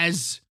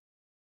 as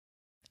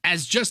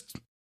just,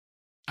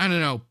 I don't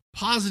know,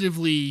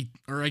 positively,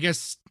 or I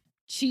guess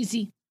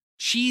cheesy.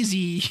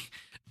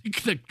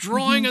 The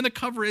drawing on the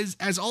cover is,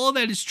 as all of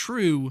that is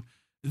true,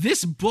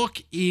 this book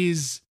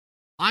is,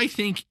 I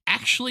think,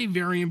 actually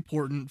very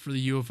important for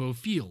the UFO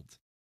field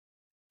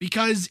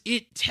because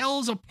it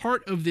tells a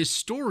part of this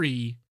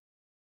story.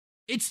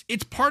 It's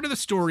part of the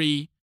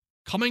story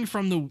coming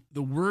from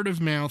the word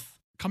of mouth,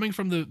 coming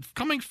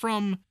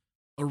from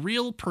a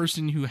real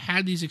person who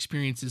had these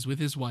experiences with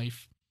his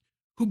wife,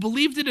 who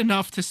believed it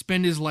enough to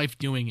spend his life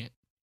doing it.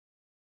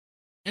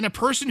 And a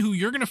person who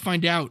you're going to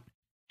find out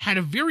had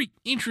a very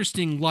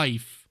interesting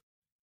life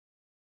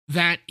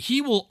that he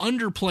will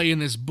underplay in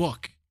this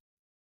book.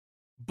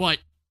 But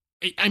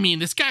I mean,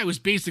 this guy was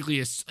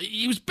basically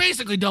he was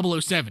basically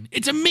 007.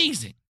 It's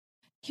amazing.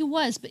 He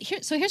was, but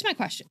here's my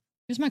question.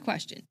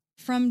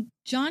 From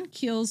John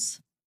Keel's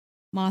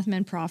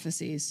Mothman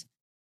Prophecies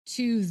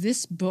to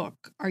this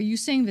book, are you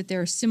saying that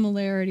there are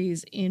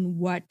similarities in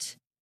what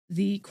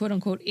the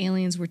quote-unquote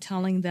aliens were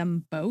telling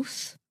them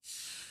both?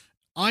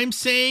 I'm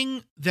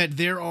saying that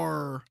there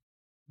are...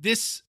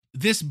 This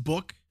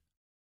book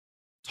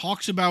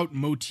talks about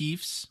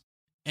motifs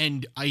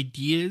and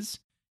ideas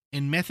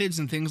and methods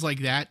and things like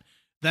that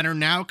are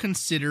now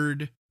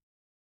considered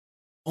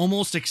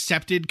almost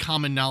accepted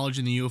common knowledge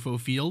in the UFO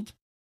field.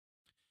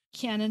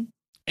 Canon.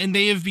 And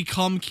they have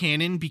become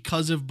canon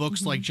because of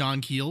books like John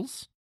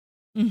Keel's.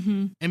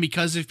 And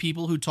because of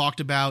people who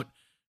talked about,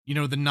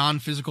 the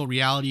non-physical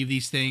reality of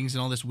these things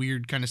and all this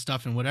weird kind of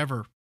stuff and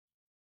whatever.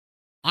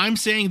 I'm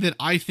saying that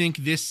I think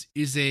this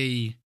is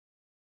a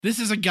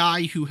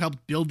guy who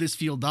helped build this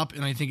field up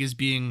and I think has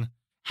been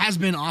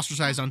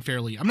ostracized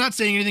unfairly. I'm not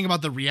saying anything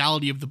about the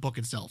reality of the book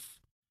itself.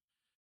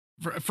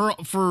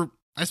 For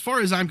as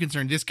far as I'm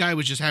concerned, this guy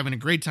was just having a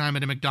great time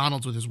at a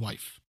McDonald's with his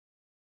wife.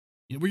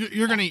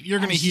 You're gonna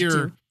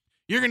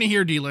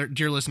hear,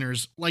 dear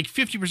listeners, like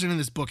 50% of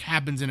this book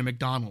happens in a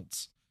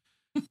McDonald's.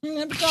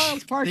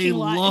 McDonald's parking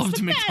lot.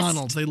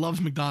 They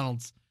loved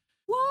McDonald's.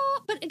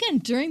 Well, but again,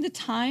 during the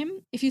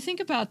time, if you think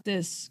about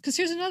this, because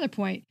here's another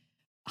point.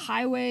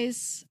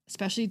 Highways,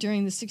 especially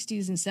during the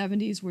 60s and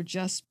 70s, were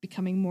just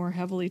becoming more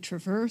heavily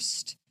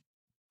traversed.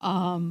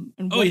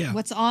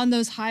 What's on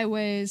those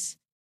highways?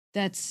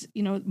 That's,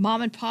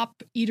 mom and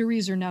pop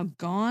eateries are now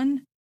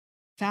gone.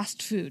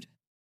 Fast food.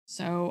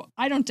 So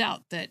I don't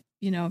doubt that,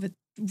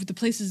 the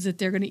places that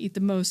they're going to eat the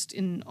most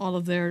in all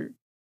of their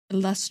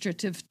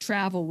illustrative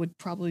travel would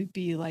probably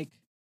be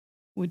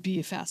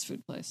a fast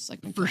food place.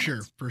 Like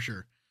McDonald's. For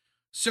sure.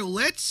 So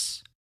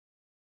let's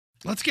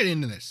get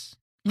into this.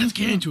 Let's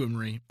get into it,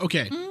 Marie.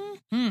 Okay.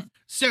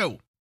 So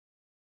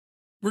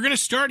we're going to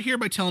start here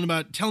by telling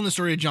the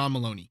story of John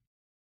Maloney.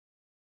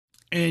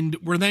 And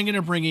we're then going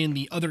to bring in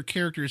the other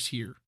characters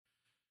here.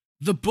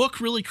 The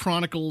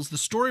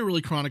story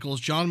really chronicles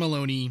John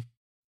Maloney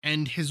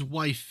and his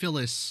wife,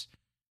 Phyllis,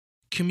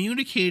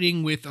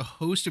 communicating with a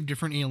host of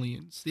different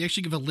aliens. They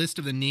actually give a list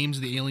of the names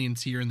of the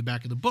aliens here in the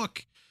back of the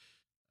book.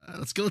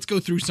 Let's go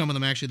through some of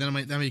them, actually. That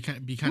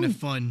might be kind of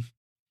fun.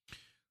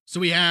 So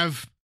we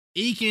have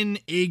Aiken,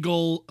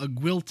 Agel,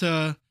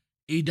 Aguilta,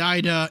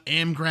 Adida,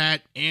 Amgrat,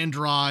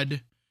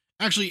 Androd.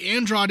 Actually,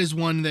 Androd is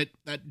one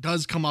that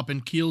does come up in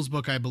Keel's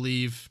book, I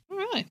believe. Oh,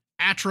 really?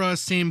 Atra,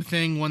 same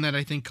thing, one that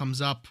I think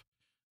comes up.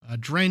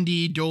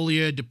 Drendi,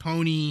 Dolia,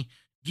 Deponi,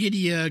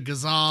 Gidia,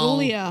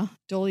 Gazal.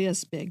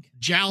 Dolia's big.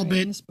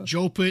 Jalbit,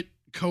 Jopit,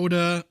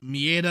 Koda,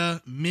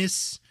 Mieta,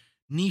 Miss,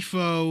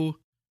 Nefo.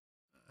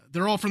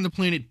 They're all from the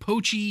planet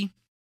Pochi,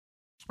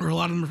 or a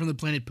lot of them are from the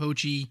planet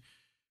Pochi,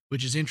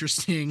 which is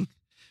interesting.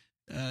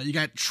 You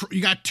got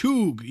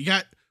Tug, you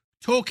got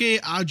Toke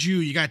Aju,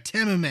 you got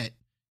Temamet,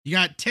 you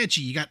got Techi,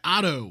 you got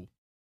Otto,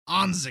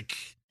 Anzik,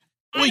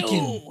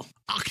 Oiken,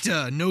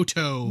 Octa,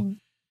 Noto.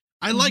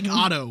 I like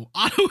Otto.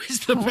 Otto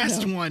is the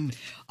best one.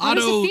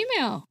 Otto's a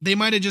female. They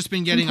might have just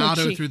been getting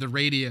Otto through the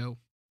radio.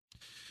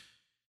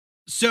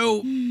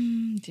 So,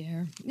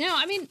 dear. No,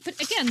 I mean,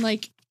 but again,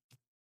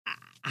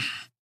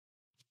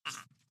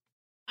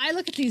 I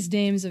look at these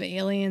names of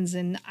aliens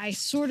and I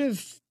sort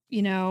of,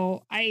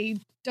 I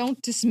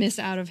don't dismiss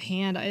out of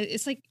hand.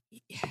 It's like,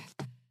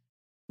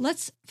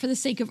 let's, for the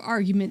sake of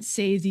argument,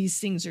 say these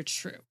things are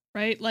true,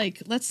 right?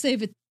 Like, let's say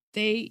that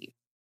they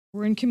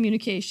were in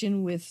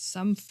communication with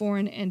some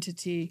foreign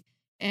entity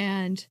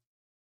and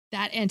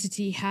that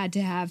entity had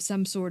to have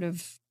some sort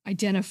of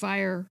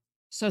identifier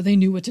so they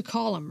knew what to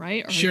call him,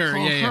 right? Or sure,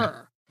 call yeah,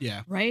 her.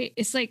 Yeah. Right?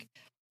 It's like,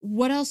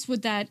 what else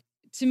would that,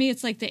 to me,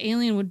 it's like the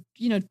alien would,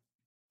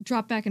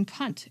 drop back and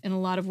punt in a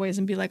lot of ways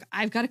and be like,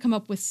 I've got to come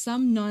up with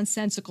some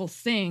nonsensical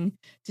thing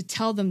to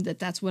tell them that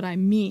that's what I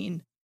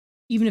mean,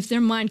 even if their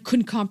mind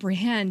couldn't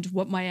comprehend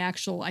what my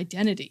actual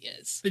identity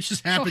is. It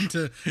just happened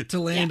to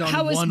land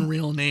on one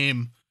real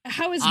name.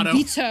 how is Otto.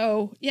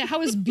 Beto? Yeah,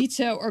 how is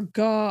Beto or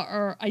Ga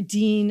or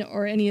Ideen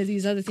or any of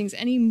these other things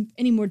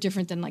any more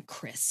different than like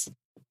Chris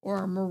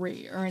or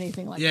Marie or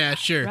anything like that? Yeah,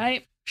 sure.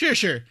 Right?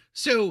 Sure.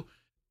 So,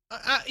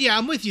 yeah,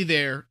 I'm with you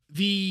there.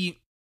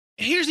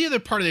 Here's the other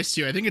part of this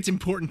too. I think it's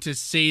important to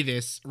say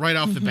this right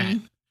off the bat.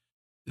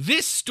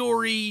 This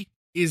story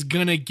is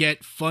gonna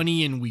get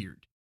funny and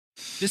weird.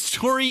 This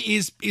story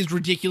is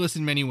ridiculous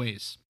in many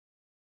ways,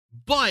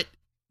 but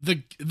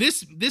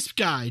this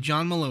guy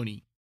John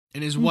Maloney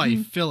and his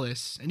wife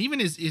Phyllis, and even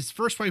his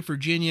first wife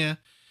Virginia,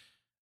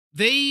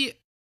 they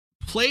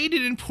played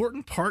an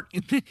important part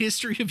in the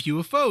history of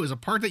UFOs, a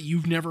part that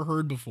you've never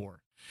heard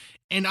before.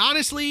 And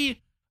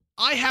honestly,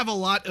 I have a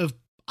lot of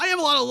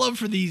love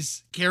for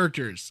these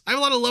characters. I have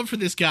a lot of love for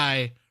this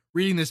guy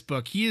reading this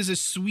book. He is a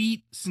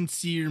sweet,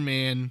 sincere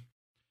man.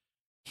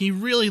 He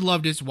really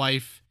loved his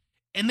wife,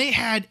 and they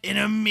had an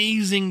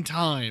amazing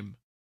time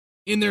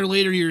in their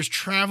later years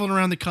traveling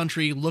around the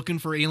country looking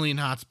for alien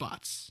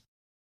hotspots.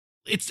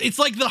 It's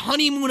like the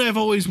honeymoon I've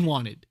always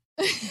wanted.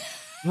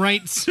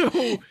 Right?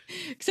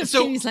 Except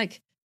Katie's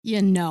like,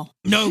 no,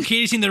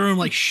 Katie's in the room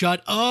like,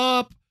 shut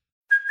up.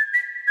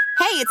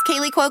 Hey, it's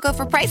Kaylee Cuoco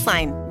for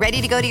Priceline.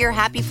 Ready to go to your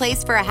happy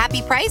place for a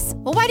happy price?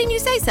 Well, why didn't you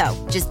say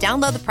so? Just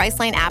download the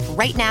Priceline app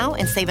right now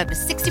and save up to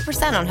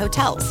 60% on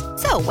hotels.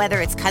 So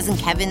whether it's Cousin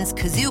Kevin's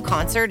Kazoo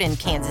Concert in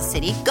Kansas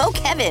City, go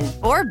Kevin,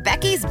 or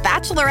Becky's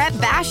Bachelorette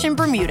Bash in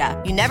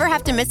Bermuda, you never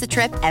have to miss a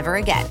trip ever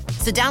again.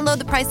 So download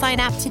the Priceline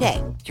app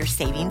today. Your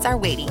savings are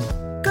waiting.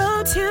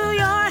 Go to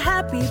your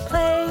happy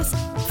place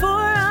for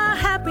a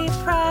happy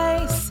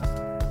price.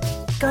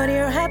 Go to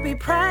your happy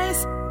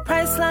price,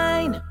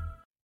 Priceline.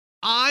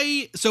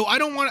 I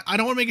don't want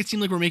to make it seem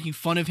like we're making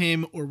fun of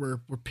him or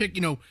we're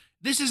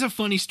this is a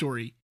funny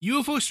story.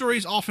 UFO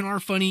stories often are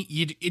funny.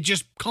 It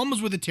just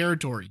comes with the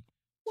territory.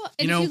 Well,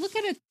 and if you look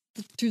at it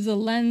through the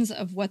lens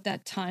of what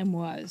that time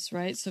was,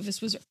 right? So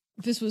this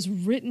was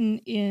written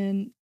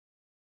in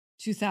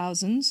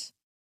 2000s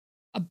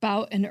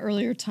about an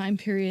earlier time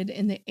period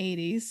in the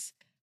 80s.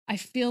 I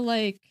feel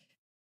like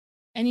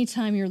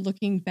anytime you're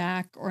looking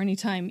back or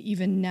anytime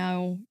even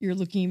now you're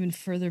looking even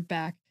further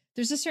back,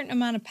 there's a certain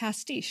amount of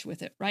pastiche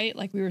with it, right?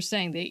 Like we were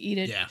saying, they eat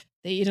it. Yeah.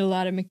 They eat a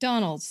lot of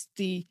McDonald's.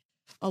 A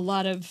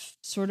lot of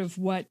sort of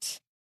what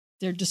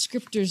their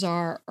descriptors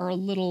are a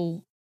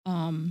little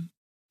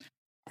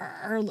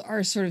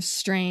are sort of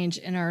strange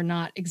and are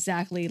not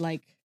exactly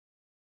like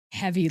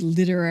heavy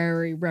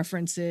literary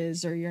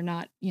references, or you're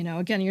not,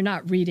 again, you're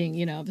not reading,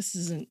 this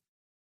isn't,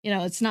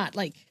 it's not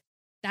like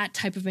that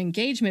type of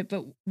engagement.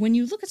 But when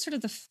you look at sort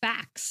of the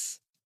facts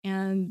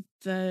and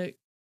the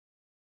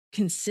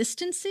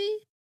consistency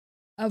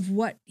of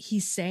what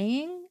he's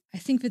saying, I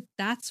think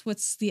that's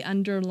what's the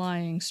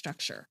underlying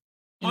structure.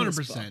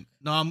 100%.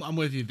 No, I'm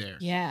with you there.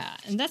 Yeah,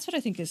 and that's what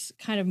I think is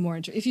kind of more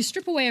interesting. If you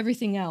strip away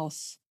everything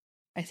else,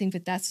 I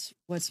think that's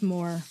what's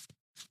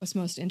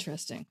most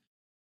interesting.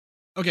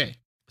 Okay,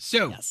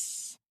 so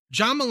yes.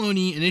 John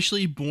Maloney,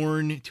 initially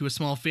born to a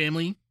small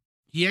family,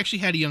 he actually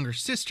had a younger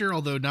sister,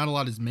 although not a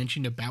lot is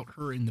mentioned about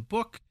her in the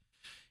book.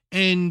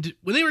 And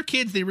when they were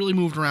kids, they really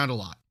moved around a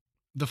lot.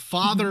 The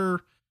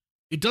father...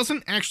 It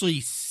doesn't actually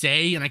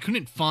say, and I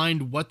couldn't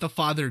find what the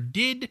father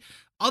did,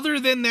 other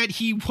than that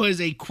he was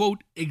a,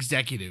 quote,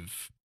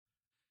 executive.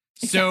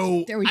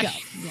 So, there we go.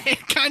 Yeah.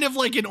 Kind of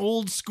like an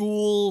old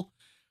school,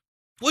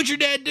 what'd your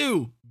dad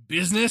do?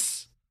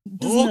 Business?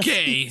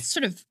 Okay.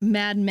 Sort of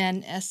Mad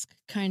Men-esque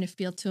kind of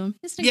feel to him.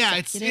 Yeah,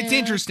 it's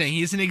interesting.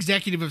 He's an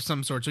executive of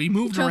some sort, so he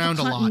moved around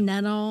a lot.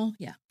 Continental,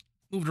 yeah.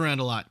 Moved around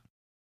a lot.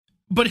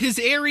 But his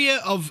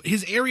area of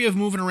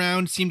moving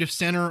around seemed to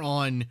center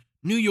on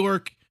New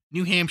York,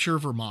 New Hampshire,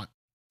 Vermont,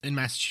 and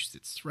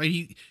Massachusetts,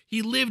 right?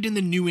 He lived in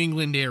the New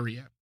England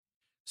area.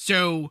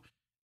 So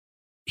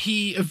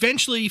he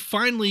eventually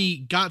finally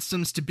got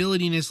some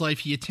stability in his life.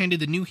 He attended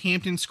the New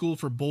Hampton School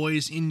for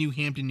Boys in New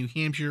Hampton, New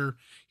Hampshire.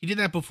 He did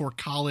that before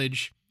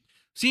college.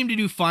 Seemed to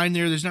do fine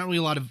there. There's not really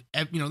a lot of,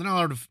 not a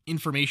lot of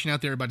information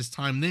out there about his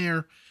time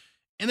there.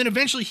 And then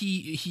eventually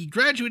he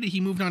graduated. He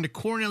moved on to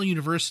Cornell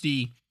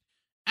University.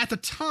 At the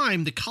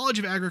time, the College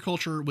of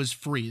Agriculture was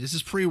free. This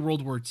is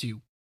pre-World War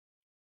II.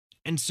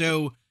 And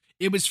so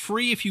it was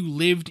free if you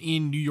lived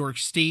in New York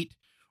State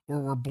or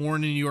were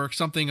born in New York,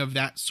 something of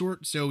that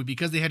sort. So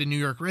because they had a New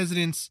York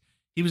residence,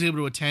 he was able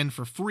to attend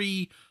for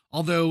free.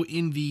 Although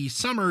in the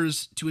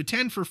summers, to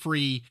attend for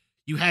free,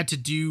 you had to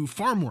do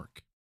farm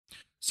work.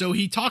 So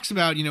he talks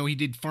about, he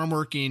did farm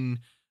work in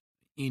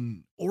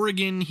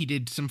Oregon. He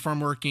did some farm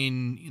work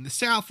in the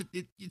South.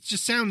 It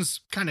just sounds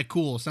kind of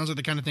cool. Sounds like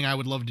the kind of thing I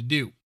would love to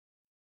do.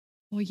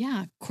 Well,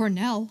 yeah,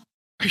 Cornell.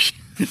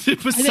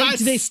 Besides,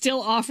 do they still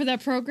offer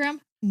that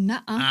program?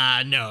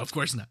 Nuh-uh. No, of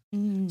course not.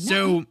 Nuh-uh.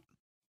 So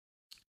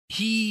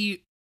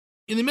he,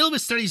 in the middle of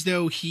his studies,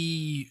 though,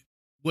 he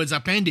was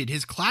upended.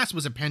 His class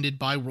was upended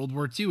by World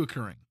War II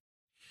occurring.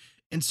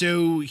 And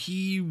so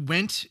he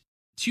went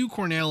to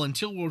Cornell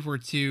until World War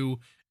II,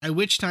 at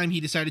which time he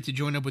decided to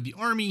join up with the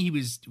Army. He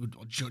was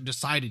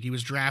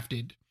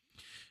drafted.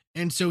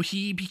 And so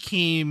he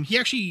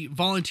actually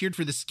volunteered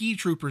for the ski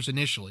troopers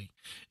initially.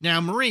 Now,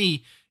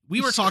 Marie,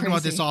 we were talking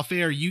about this crazy. off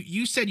air.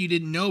 You said you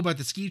didn't know about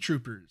the ski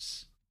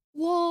troopers.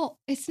 Well,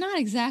 it's not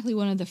exactly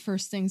one of the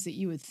first things that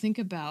you would think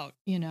about,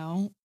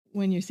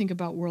 when you think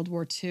about World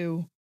War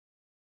II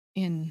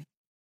in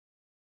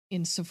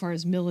so far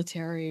as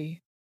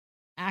military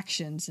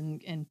actions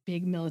and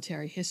big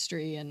military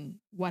history, and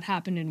what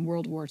happened in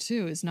World War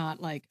II is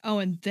not like, oh,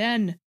 and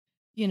then,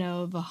 the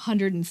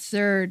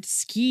 103rd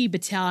Ski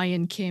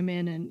Battalion came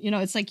in, and,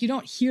 it's like you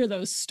don't hear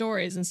those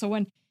stories. And so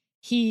when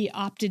he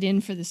opted in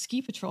for the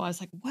ski patrol, I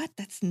was like, what?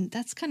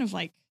 That's kind of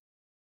like,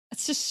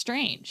 that's just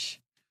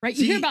strange, right?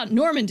 You hear about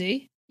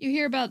Normandy, you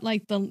hear about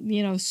like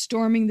the,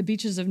 storming the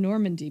beaches of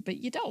Normandy, but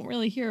you don't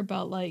really hear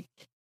about like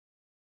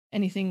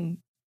anything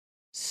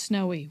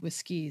snowy with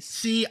skis.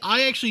 See,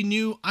 I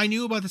knew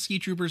about the ski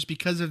troopers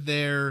because of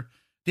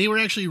they were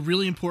actually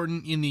really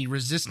important in the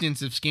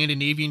resistance of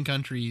Scandinavian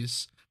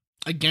countries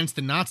against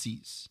the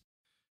Nazis.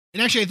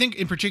 And actually, I think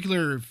in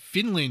particular,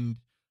 Finland,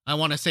 I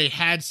want to say,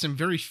 had some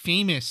very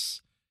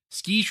famous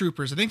ski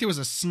troopers. I think there was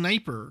a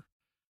sniper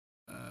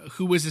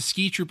who was a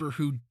ski trooper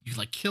who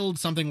like killed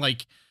something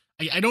like,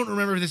 I don't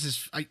remember if this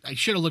is, I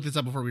should have looked this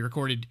up before we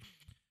recorded.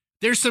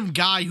 There's some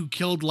guy who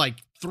killed like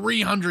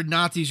 300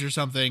 Nazis or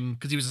something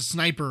because he was a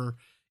sniper,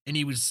 and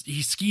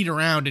he skied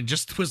around and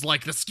just was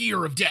like the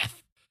skier of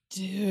death.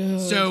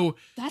 Dude. So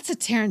that's a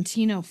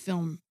Tarantino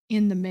film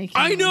in the making.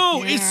 I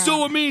know, right, it's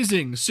so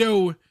amazing.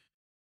 So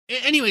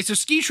anyway, so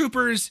ski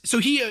troopers, so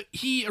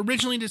he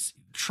originally just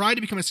tried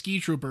to become a ski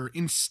trooper.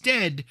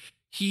 Instead,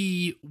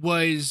 he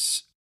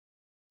was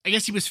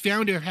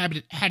found to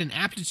have had an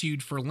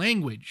aptitude for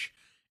language.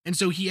 And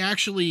so he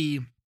actually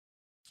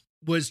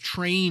was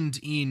trained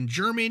in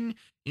German,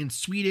 in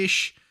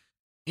Swedish,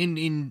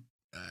 in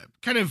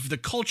kind of the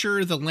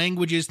culture, the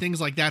languages,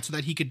 things like that, so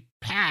that he could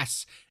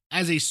pass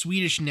as a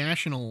Swedish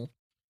national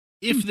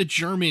if the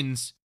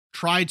Germans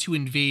tried to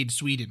invade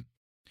Sweden.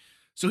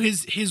 So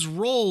his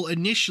role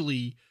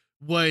initially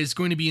was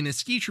going to be in the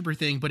ski trooper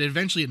thing, but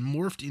eventually it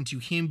morphed into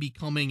him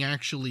becoming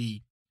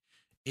actually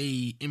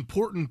a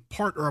important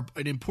part, or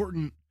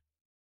an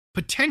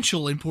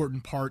potential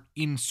important part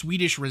in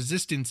Swedish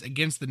resistance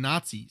against the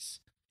Nazis,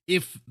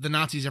 if the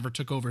Nazis ever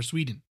took over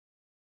Sweden.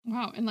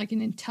 Wow, and like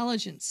an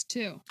intelligence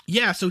too.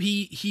 Yeah, so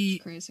he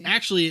Crazy.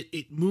 Actually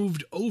it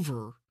moved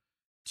over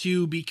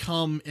to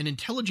become an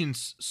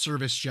intelligence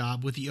service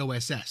job with the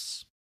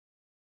OSS.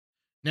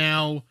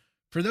 Now,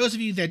 for those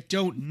of you that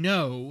don't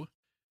know,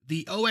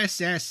 the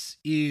OSS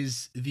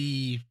is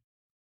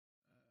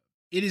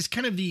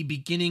kind of the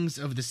beginnings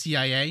of the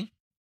CIA.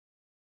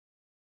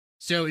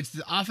 So it's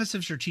the Office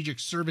of Strategic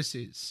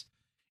Services.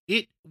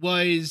 It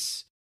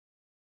was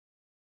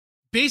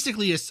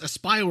basically a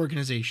spy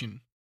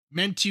organization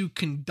meant to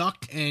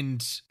conduct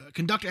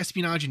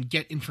espionage and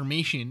get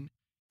information,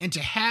 and to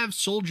have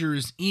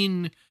soldiers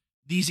in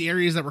these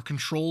areas that were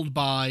controlled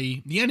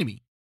by the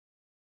enemy.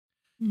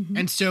 Mm-hmm.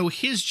 And so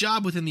his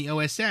job within the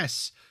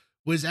OSS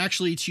was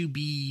actually to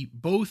be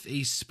both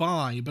a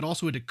spy, but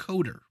also a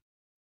decoder.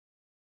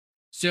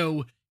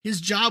 So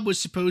his job was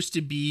supposed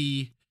to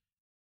be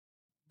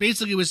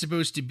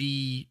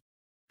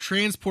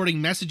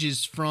transporting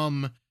messages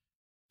from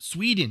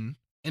Sweden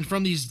and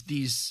from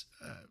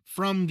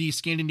from these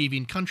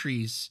Scandinavian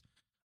countries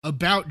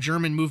about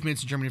German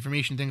movements and German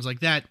information, things like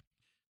that,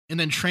 and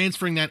then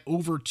transferring that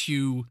over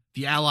to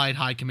the Allied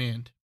High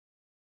Command.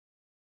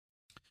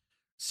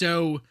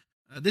 So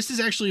this is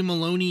actually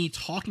Maloney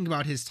talking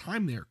about his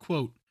time there.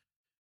 Quote,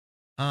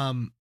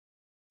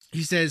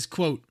 he says,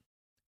 quote,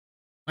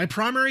 "My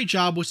primary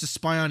job was to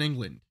spy on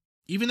England.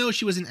 Even though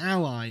she was an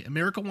ally,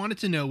 America wanted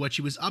to know what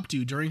she was up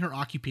to during her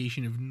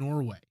occupation of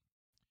Norway.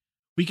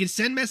 We could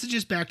send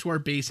messages back to our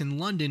base in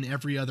London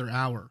every other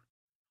hour.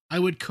 I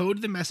would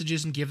code the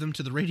messages and give them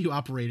to the radio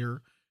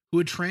operator, who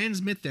would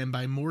transmit them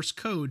by Morse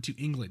code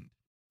to England.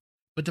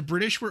 But the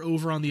British were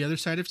over on the other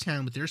side of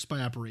town with their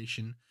spy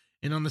operation,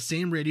 and on the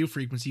same radio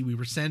frequency we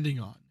were sending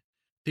on.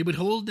 They would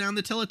hold down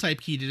the teletype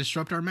key to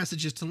disrupt our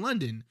messages to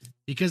London,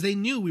 because they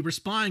knew we were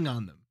spying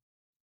on them.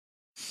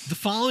 The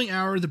following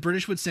hour, the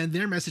British would send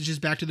their messages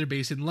back to their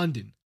base in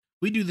London.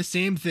 We'd do the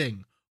same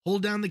thing.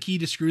 Hold down the key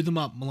to screw them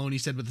up," Maloney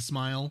said with a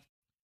smile.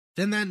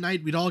 "Then that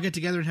night, we'd all get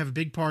together and have a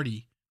big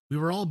party. We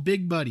were all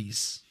big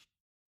buddies."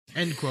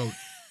 End quote.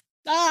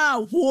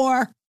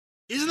 War.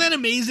 Isn't that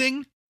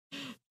amazing?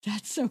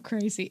 That's so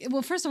crazy.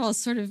 Well, first of all,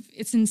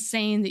 it's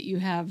insane that you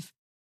have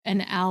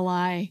an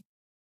ally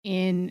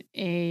in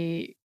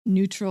a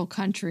neutral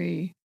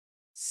country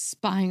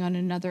spying on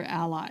another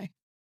ally.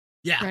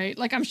 Yeah. Right?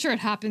 Like, I'm sure it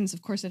happens.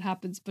 Of course it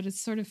happens, but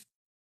it's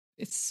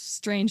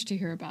strange to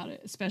hear about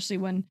it, especially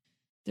when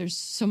there's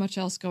so much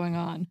else going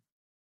on.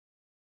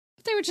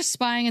 But they were just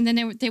spying, and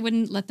then they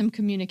wouldn't let them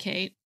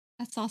communicate.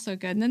 That's also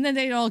good. And then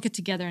they'd all get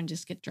together and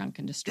just get drunk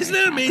and destroy. Isn't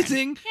that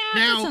amazing? Yeah,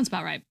 that sounds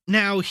about right.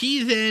 Now,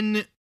 he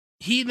then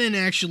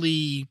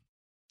actually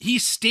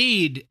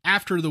stayed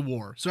after the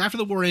war. So after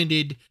the war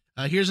ended,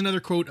 here's another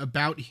quote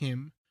about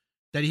him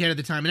that he had at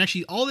the time. And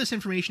actually, all this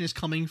information is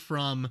coming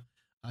from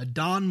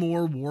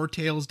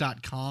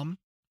DonMooreWarTales.com,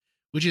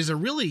 which is a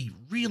really,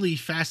 really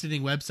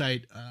fascinating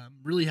website.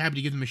 Really happy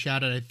to give them a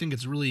shout out. I think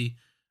it's really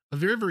a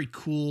very, very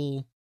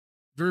cool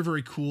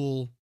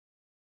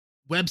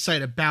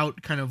website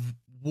about kind of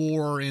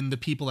war and the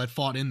people that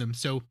fought in them.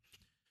 So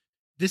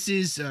this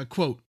is a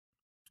quote.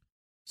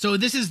 So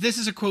this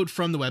is a quote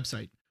from the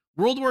website.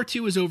 World War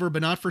II is over,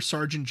 but not for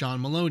Sergeant John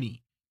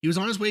Maloney. He was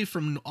on his way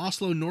from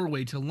Oslo,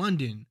 Norway to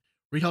London,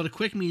 where he held a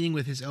quick meeting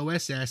with his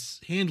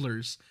OSS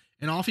handlers,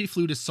 and off he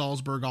flew to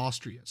Salzburg,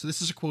 Austria. So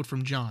this is a quote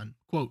from John.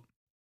 Quote,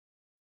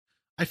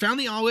 I found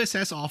the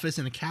OSS office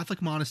in a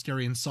Catholic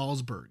monastery in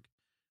Salzburg.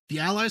 The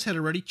Allies had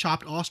already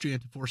chopped Austria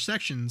into 4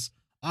 sections,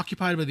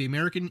 occupied by the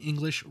American,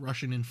 English,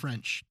 Russian, and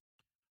French.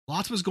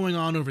 Lots was going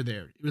on over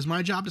there. It was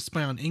my job to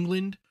spy on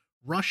England,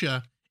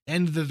 Russia,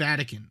 and the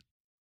Vatican.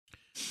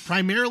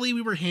 Primarily,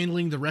 we were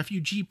handling the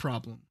refugee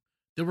problem.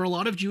 There were a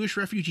lot of Jewish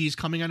refugees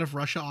coming out of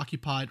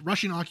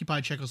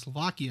Russian-occupied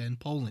Czechoslovakia and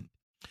Poland.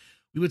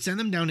 We would send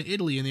them down to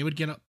Italy, and they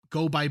would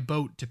go by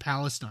boat to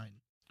Palestine.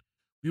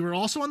 We were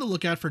also on the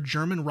lookout for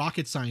German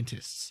rocket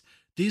scientists.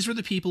 These were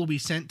the people we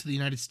sent to the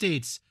United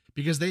States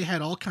because they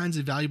had all kinds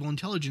of valuable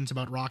intelligence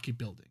about rocket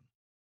building.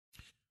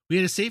 We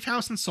had a safe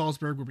house in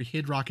Salzburg where we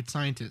hid rocket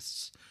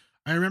scientists.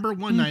 I remember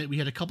one night we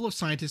had a couple of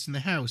scientists in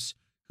the house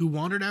who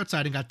wandered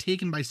outside and got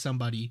taken by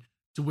somebody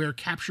were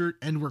captured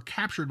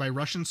by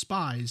Russian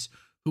spies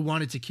who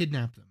wanted to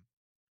kidnap them.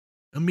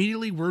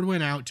 Immediately word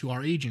went out to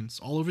our agents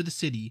all over the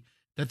city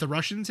that the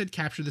Russians had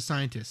captured the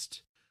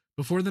scientist.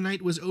 Before the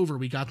night was over,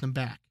 we got them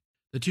back.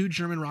 The 2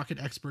 German rocket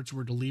experts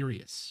were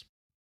delirious.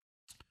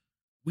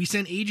 We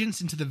sent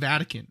agents into the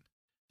Vatican.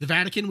 The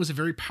Vatican was a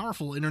very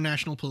powerful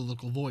international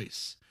political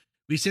voice.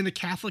 We sent a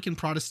Catholic and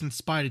Protestant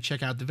spy to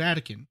check out the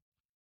Vatican.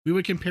 We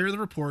would compare the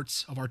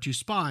reports of our 2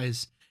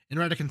 spies and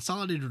write a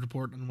consolidated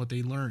report on what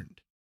they learned.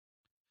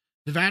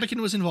 The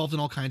Vatican was involved in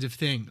all kinds of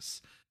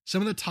things.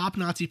 Some of the top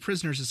Nazi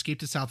prisoners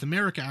escaped to South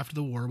America after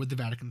the war with the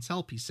Vatican's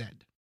help, he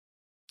said.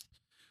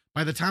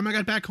 By the time I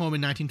got back home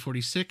in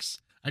 1946,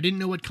 I didn't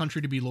know what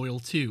country to be loyal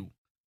to.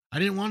 I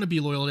didn't want to be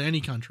loyal to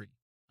any country.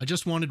 I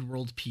just wanted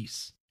world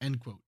peace. End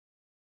quote.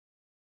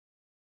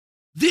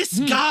 This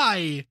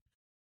guy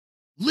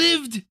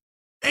lived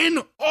an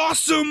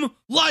awesome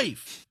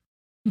life.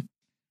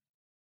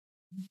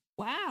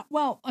 Wow.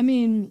 Well, I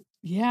mean,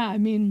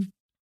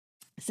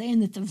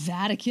 saying that the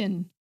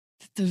Vatican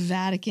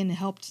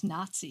helped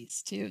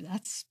Nazis too.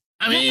 That's,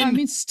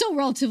 still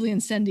relatively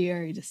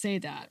incendiary to say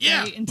that.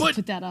 Yeah, right? And to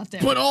put that out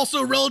there. But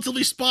also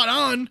relatively spot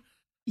on.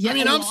 Yeah,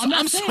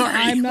 I'm sorry.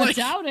 I'm not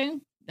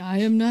doubting. I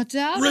am not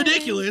doubting.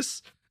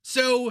 Ridiculous.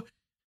 So,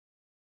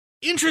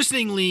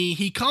 interestingly,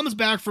 he comes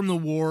back from the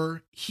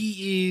war.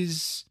 He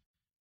is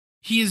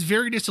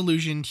very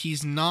disillusioned.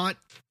 He's not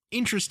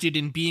interested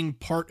in being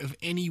part of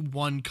any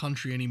one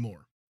country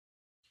anymore.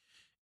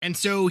 And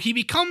so he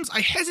becomes,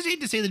 I hesitate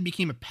to say that he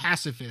became a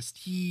pacifist.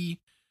 He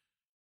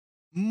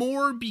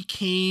more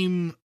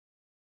became,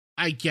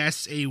 I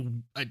guess,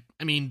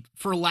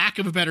 for lack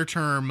of a better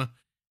term,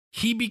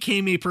 he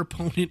became a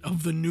proponent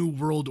of the New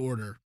World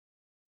Order.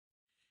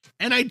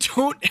 And I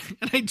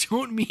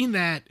don't mean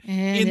that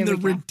in the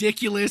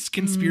ridiculous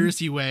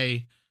conspiracy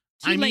way.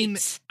 I mean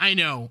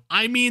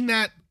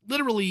that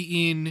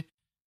literally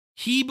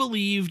he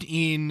believed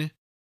in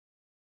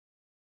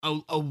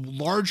a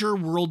larger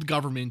world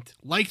government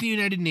like the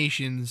United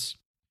Nations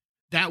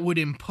that would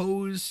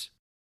impose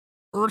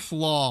Earth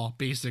law,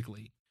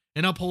 basically,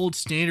 and uphold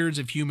standards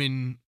of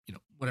human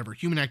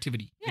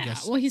activity. Yeah, I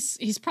guess. Well,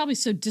 he's probably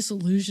so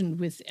disillusioned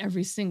with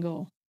every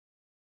single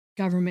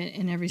government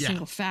and every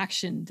single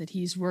faction that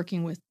he's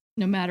working with,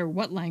 no matter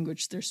what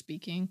language they're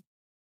speaking.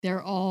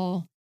 They're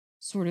all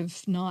sort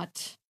of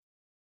not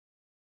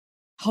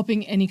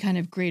helping any kind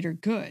of greater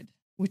good,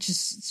 which is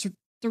sort of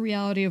the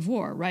reality of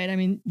war, right? I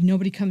mean,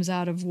 nobody comes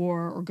out of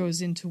war or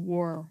goes into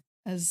war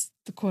as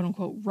the quote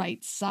unquote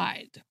right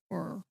side,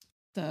 or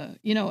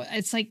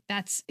it's like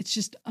it's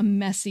just a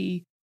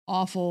messy,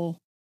 awful,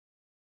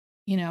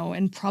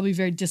 and probably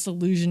very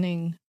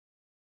disillusioning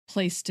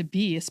place to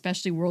be,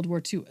 especially World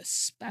War II,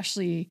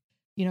 especially,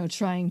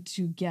 trying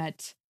to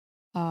get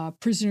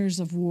prisoners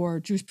of war,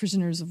 Jewish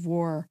prisoners of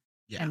war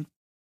and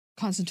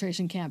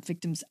concentration camp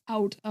victims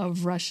out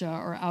of Russia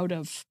or out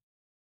of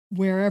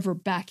wherever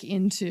back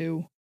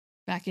into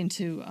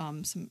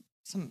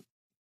some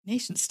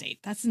nation state.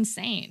 That's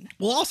insane.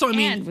 Well, also,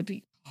 and would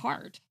be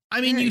hard. I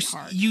mean,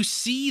 you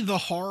see the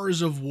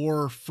horrors of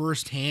war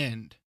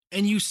firsthand,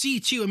 and you see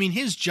too. I mean,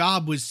 his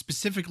job was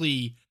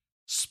specifically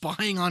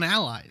spying on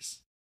allies.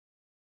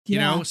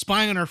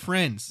 Spying on our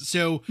friends.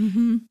 So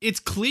it's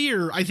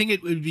clear. I think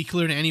it would be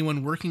clear to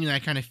anyone working in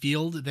that kind of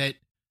field that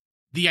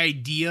the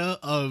idea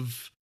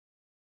of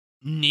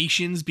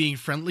nations being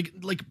friendly,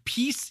 like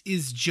peace,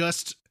 is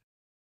just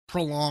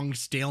prolonged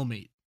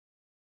stalemate.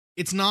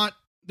 It's not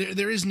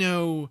there is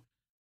no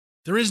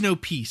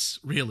peace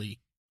really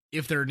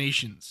if there are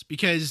nations,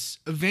 because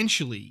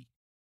eventually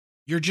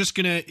it's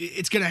gonna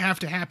have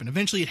to happen.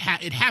 Eventually it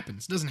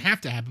happens. It doesn't have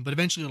to happen, but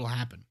eventually it'll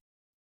happen.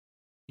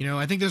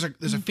 I think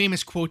there's a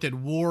famous quote that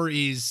war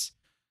is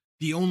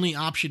the only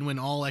option when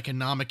all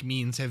economic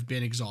means have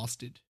been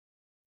exhausted.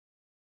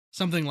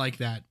 Something like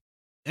that.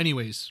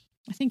 Anyways.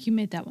 I think you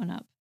made that one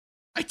up.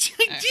 I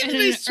did. I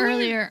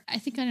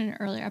think on an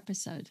earlier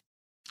episode.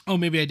 Oh,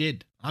 maybe I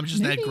did. I'm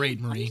just that great,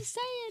 Marie.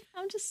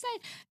 I'm just saying.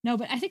 No,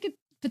 but I think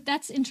but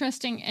that's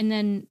interesting. And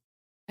then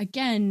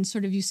again,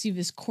 sort of you see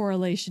this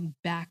correlation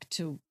back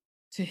to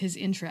his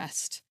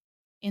interest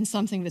in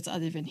something that's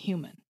other than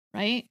human,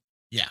 right?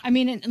 Yeah. I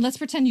mean, and let's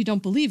pretend you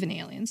don't believe in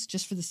aliens,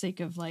 just for the sake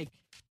of like,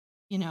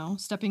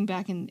 stepping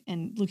back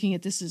and looking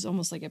at this as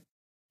almost like a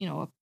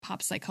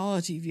pop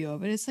psychology view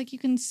of it. It's like you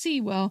can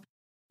see, well,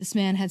 this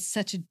man had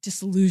such a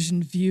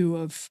disillusioned view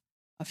of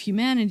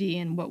humanity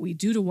and what we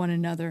do to one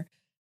another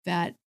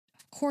that,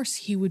 of course,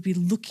 he would be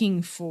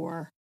looking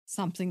for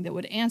something that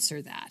would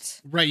answer that.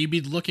 Right, you'd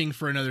be looking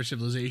for another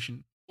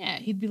civilization. Yeah,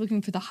 he'd be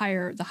looking for the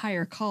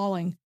higher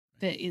calling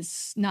that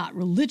is not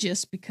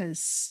religious,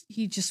 because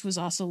he just was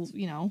also,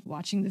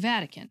 watching the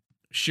Vatican.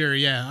 Sure,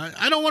 yeah.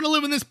 I don't want to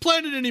live on this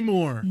planet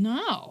anymore.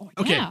 No.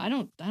 Okay. Yeah, I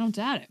don't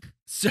doubt it.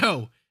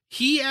 So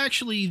he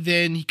actually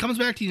he comes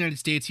back to the United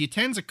States. He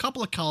attends a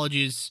couple of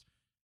colleges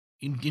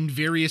in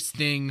various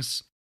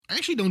things.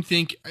 I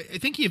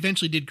think he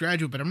eventually did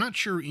graduate, but I'm not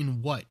sure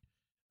in what.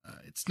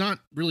 It's not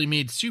really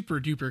made super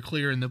duper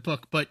clear in the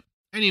book. But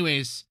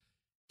anyways,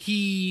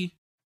 he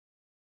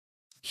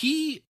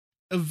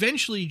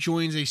eventually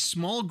joins a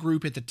small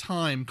group at the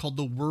time called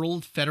the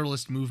World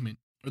Federalist Movement,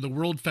 or the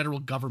World Federal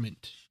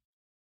Government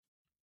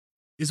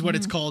is what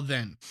it's called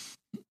then.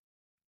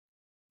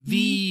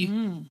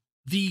 The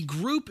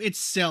group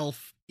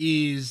itself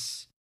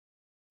is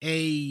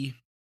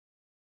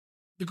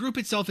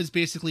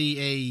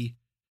basically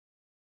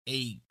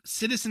a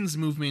citizens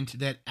movement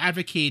that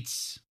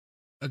advocates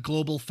a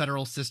global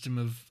federal system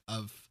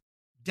of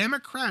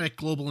democratic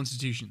global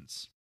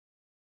institutions.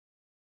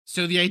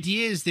 So the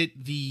idea is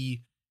that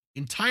the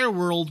entire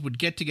world would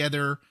get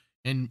together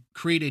and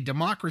create a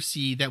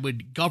democracy that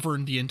would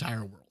govern the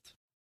entire world.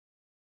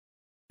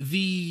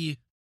 The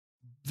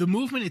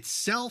movement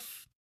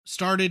itself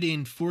started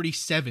in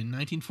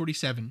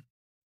 1947,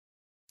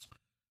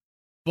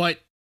 but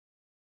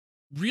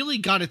really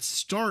got its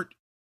start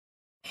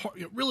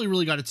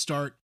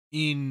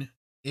in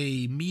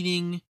a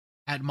meeting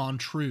at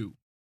Montreux,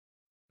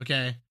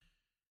 okay,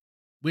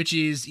 which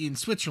is in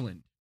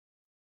Switzerland.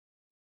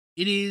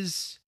 It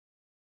is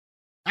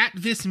at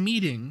this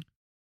meeting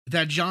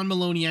that John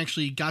Maloney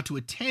actually got to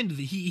attend.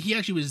 He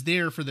actually was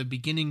there for the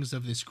beginnings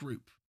of this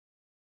group.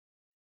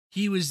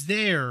 He was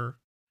there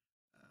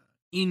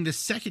in the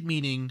second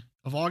meeting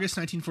of August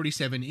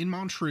 1947 in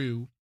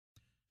Montreux.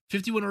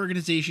 51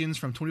 organizations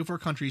from 24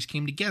 countries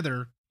came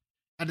together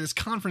at this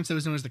conference that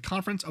was known as the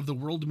Conference of the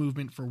World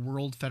Movement for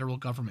World Federal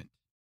Government.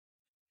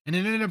 And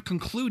it ended up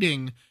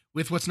concluding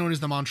with what's known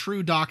as the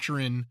Montreux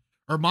Doctrine,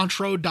 or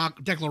Montreux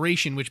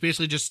Declaration, which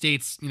basically just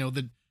states,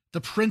 the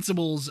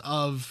principles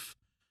of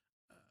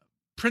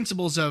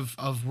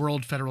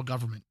world federal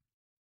government.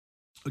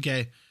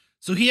 Okay,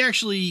 so he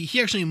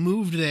actually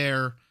moved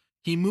there.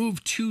 He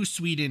moved to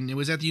Sweden. It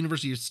was at the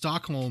University of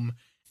Stockholm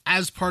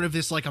as part of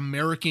this like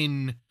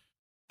American,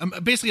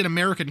 basically an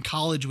American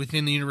college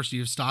within the University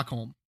of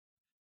Stockholm.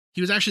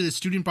 He was actually the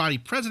student body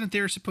president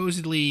there,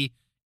 supposedly,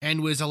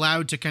 and was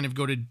allowed to kind of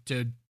go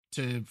to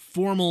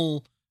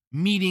formal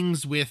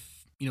meetings with,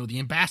 the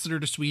ambassador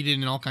to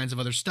Sweden and all kinds of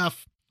other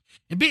stuff,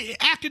 and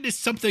acted as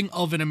something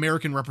of an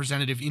American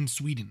representative in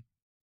Sweden.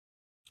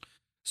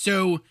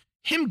 So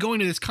him going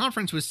to this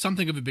conference was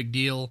something of a big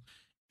deal,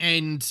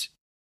 and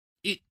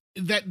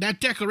that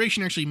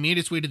declaration actually made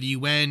its way to the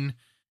UN,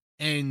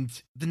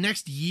 and the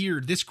next year,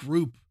 this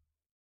group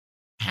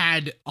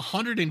had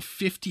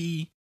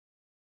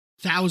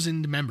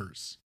 150,000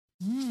 members.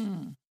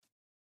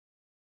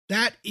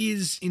 That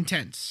is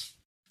intense.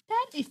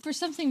 That is for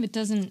something that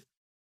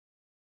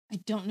I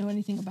don't know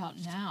anything about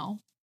now.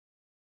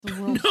 The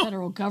world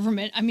federal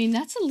government. I mean,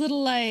 that's a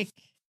little like,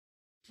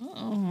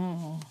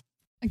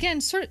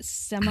 again, sort of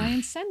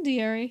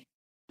semi-incendiary.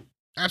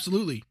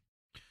 Absolutely.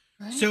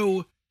 Right?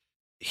 So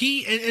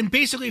and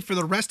basically for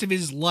the rest of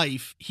his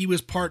life, he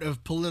was part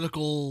of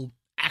political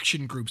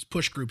action groups,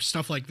 push groups,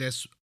 stuff like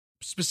this,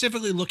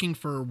 specifically looking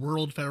for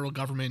world federal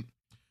government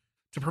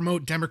to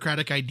promote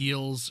democratic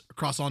ideals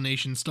across all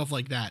nations, stuff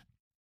like that.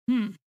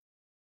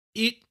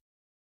 It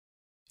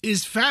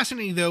is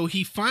fascinating, though.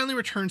 He finally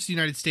returns to the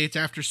United States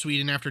after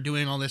Sweden, after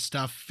doing all this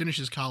stuff,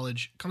 finishes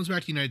college, comes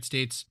back to the United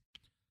States,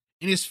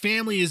 and his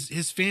family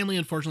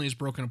unfortunately is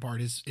broken apart.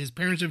 His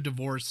parents have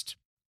divorced.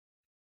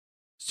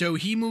 So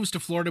he moves to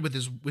Florida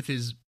with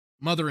his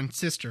mother and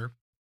sister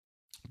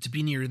to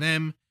be near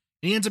them,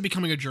 and he ends up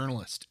becoming a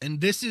journalist.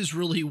 And this is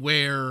really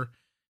where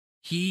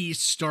he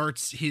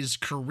starts his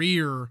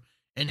career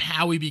and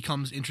how he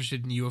becomes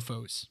interested in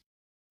UFOs.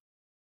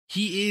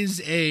 He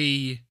is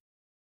a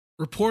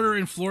reporter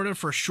in Florida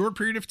for a short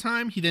period of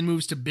time. He then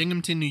moves to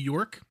Binghamton, New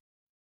York.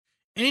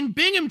 And in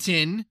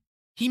Binghamton,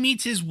 he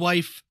meets his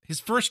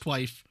first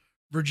wife,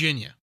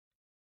 Virginia.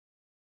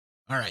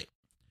 All right.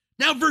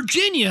 Now,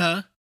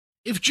 Virginia,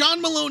 if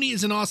John Maloney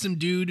is an awesome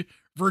dude,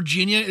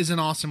 Virginia is an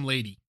awesome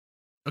lady.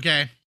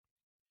 Okay.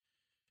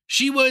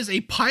 She was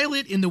a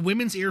pilot in the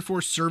Women's Air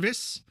Force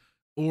Service,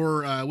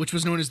 or which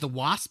was known as the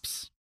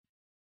WASPs.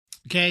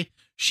 Okay.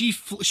 She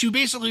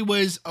basically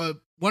was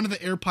one of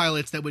the air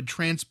pilots that would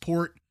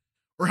transport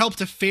or help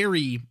to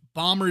ferry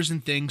bombers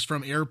and things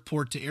from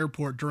airport to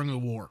airport during the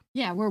war.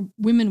 Yeah, where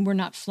women were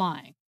not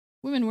flying.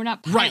 Women were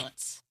not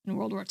pilots in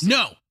World War II.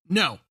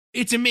 No.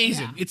 It's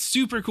amazing. Yeah. It's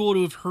super cool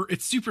to have her.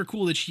 It's super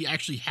cool that she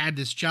actually had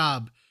this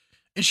job.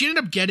 And she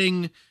ended up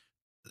getting,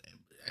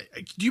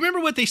 do you remember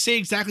what they say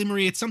exactly,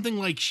 Marie? It's something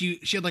like she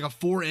had like a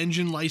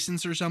 4-engine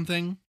license or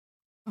something.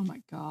 Oh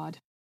my God.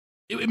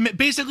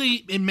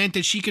 Basically, it meant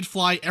that she could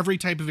fly every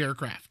type of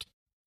aircraft.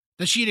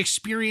 That she had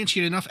experienced,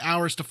 she had enough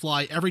hours to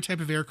fly every type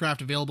of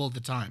aircraft available at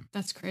the time.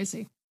 That's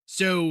crazy.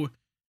 So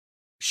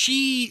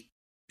she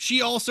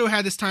also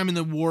had this time in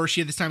the war. She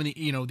had this time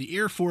in the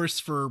Air Force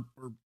for,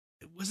 or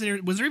was there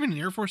even an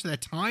Air Force at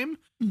that time?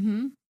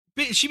 Mm-hmm.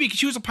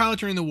 She was a pilot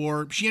during the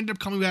war. She ended up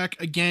coming back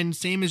again,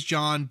 same as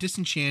John,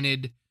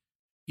 disenchanted,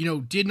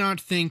 did not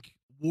think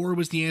war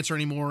was the answer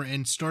anymore,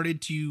 and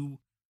started to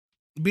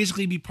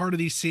basically be part of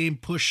these same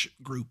push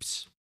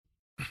groups.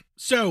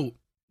 So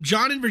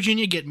John and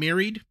Virginia get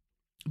married.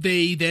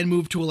 They then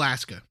move to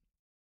Alaska.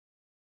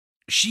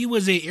 She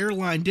was a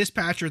airline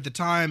dispatcher at the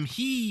time.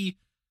 He,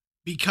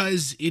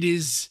 because it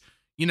is,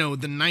 the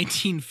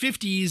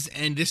 1950s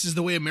and this is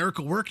the way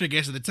America worked, I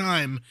guess, at the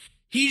time,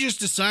 he just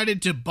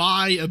decided to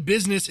buy a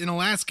business in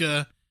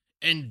Alaska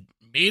and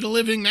made a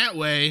living that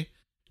way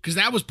because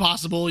that was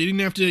possible. You didn't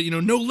have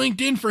to, no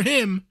LinkedIn for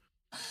him.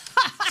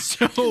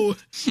 So,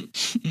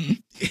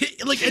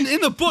 and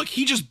in the book,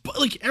 he just,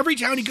 every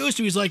town he goes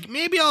to, he's like,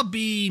 maybe I'll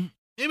be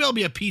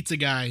a pizza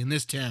guy in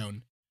this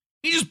town.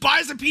 He just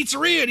buys a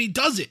pizzeria and he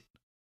does it.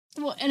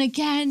 Well, and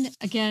again,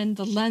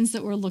 the lens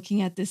that we're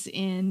looking at this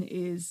in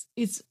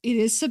it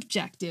is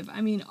subjective.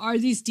 I mean, are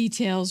these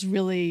details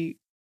really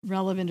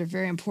relevant or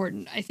very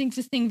important? I think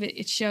the thing that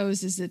it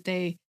shows is that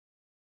they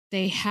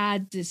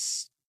had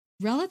this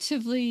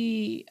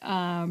relatively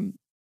kind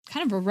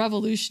of a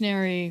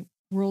revolutionary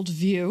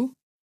worldview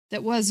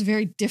that was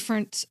very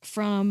different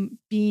from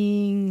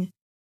being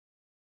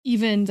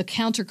even the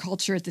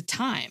counterculture at the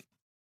time,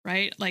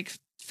 right? Like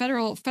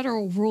federal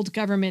world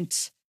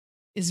government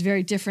is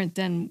very different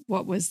than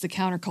what was the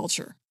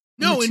counterculture.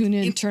 No, tune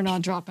in, turn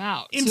on, drop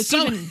out. In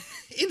So some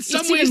it's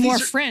ways, even more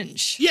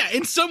fringe. Yeah,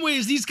 in some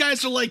ways, these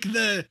guys are like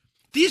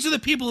these are the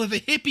people that the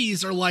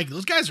hippies are like.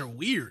 Those guys are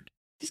weird.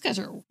 These guys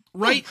are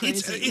right.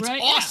 Crazy, it's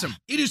right? awesome.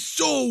 Yeah. It is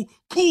so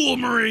cool,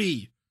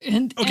 Marie.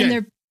 And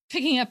they're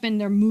picking up and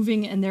they're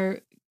moving and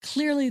they're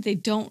clearly they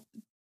don't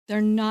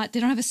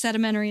have a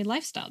sedimentary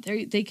lifestyle.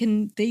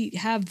 They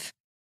have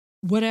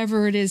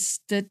whatever it is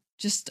that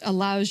just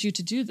allows you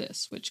to do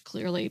this, which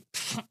clearly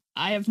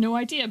I have no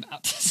idea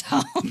about.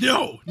 So.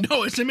 No,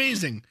 it's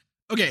amazing.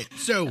 Okay,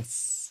 so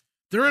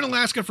they're in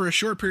Alaska for a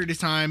short period of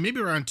time,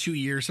 maybe around 2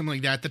 years, something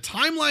like that. The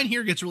timeline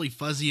here gets really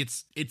fuzzy.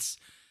 It's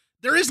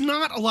there is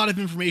not a lot of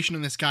information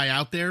on this guy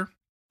out there.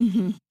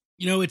 Mm-hmm.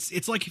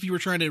 It's like if you were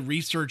trying to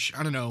research,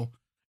 I don't know,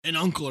 an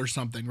uncle or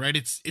something, right?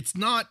 It's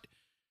not,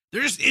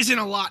 there just isn't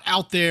a lot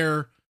out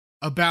there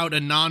about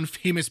a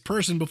non-famous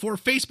person before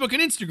Facebook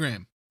and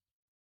Instagram.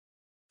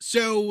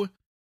 So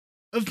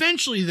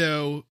eventually,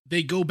 though,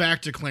 they go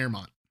back to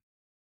Claremont.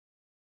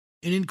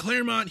 And in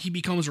Claremont, he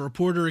becomes a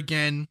reporter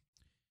again.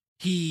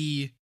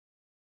 He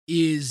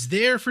is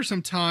there for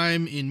some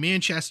time in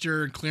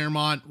Manchester and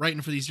Claremont,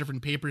 writing for these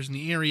different papers in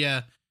the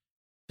area.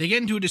 They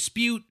get into a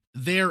dispute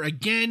there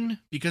again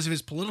because of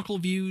his political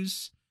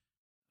views.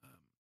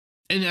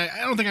 And I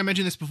don't think I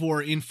mentioned this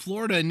before. In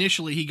Florida,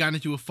 initially, he got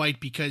into a fight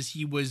because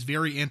he was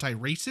very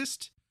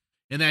anti-racist.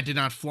 And that did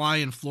not fly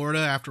in Florida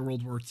after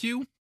World War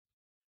II.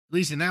 At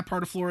least in that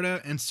part of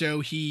Florida. And so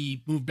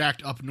he moved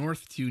back up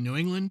north to New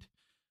England.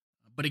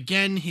 But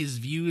again, his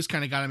views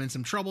kind of got him in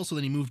some trouble. So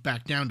then he moved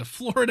back down to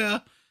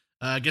Florida.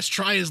 I guess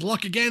try his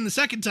luck again the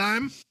second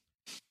time.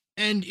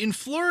 And in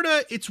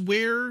Florida, it's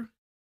where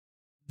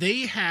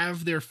they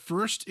have their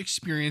first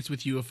experience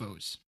with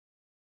UFOs.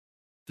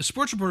 The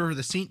sports reporter for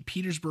the St.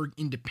 Petersburg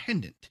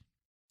Independent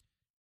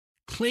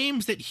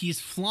claims that he's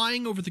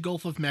flying over the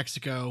Gulf of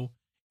Mexico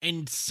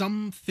and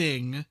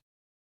something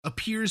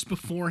appears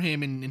before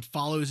him and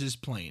follows his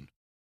plane.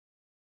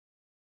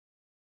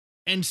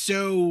 And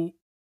so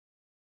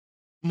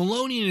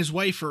Maloney and his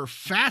wife are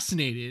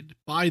fascinated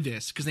by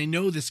this because they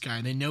know this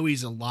guy. They know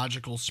he's a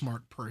logical,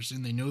 smart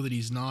person. They know that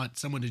he's not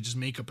someone to just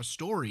make up a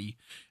story.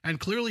 And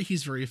clearly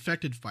he's very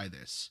affected by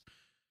this.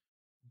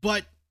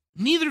 But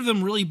neither of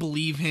them really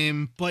believe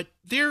him, but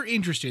they're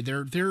interested.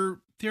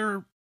 Their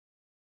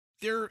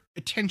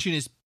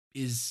attention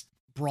is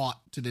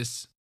brought to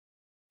this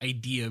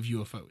idea of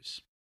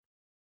UFOs.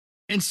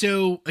 And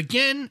so,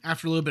 again,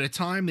 after a little bit of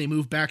time, they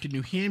move back to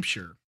New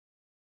Hampshire.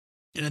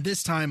 And at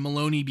this time,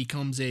 Maloney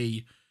becomes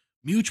a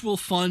mutual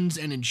funds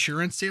and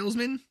insurance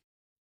salesman.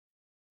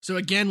 So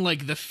again,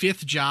 like the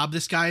fifth job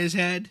this guy has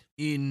had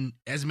in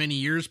as many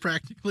years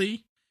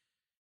practically.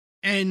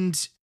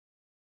 And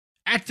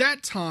at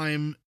that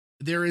time,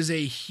 there is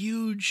a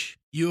huge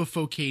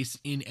UFO case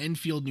in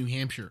Enfield, New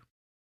Hampshire.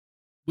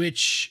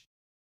 which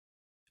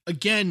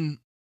again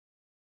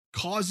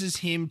causes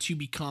him to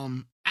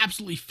become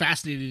absolutely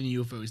fascinated in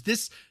UFOs.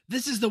 This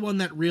is the one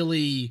that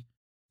really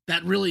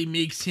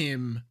makes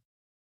him,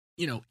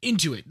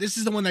 into it. This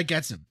is the one that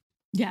gets him.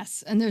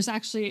 Yes, and there's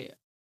actually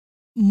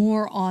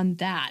more on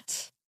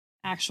that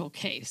actual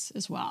case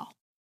as well.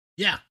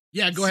 Yeah.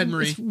 Go ahead,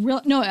 Marie.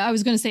 I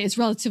was going to say it's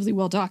relatively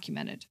well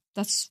documented.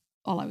 That's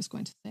all I was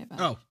going to say about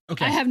it. Oh,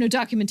 okay. I have no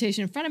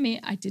documentation in front of me.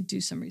 I did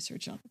do some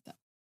research on it though,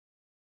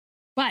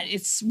 but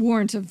it's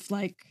warrant of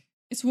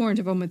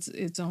almost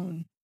its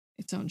own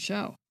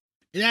show.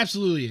 It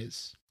absolutely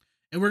is,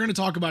 and we're going to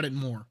talk about it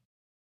more.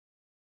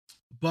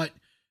 But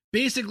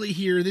basically,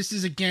 here, this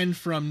is again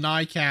from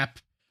NICAP,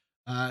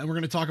 and we're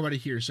going to talk about it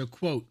here. So,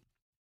 quote: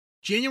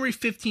 January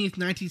 15th,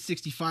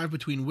 1965,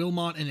 between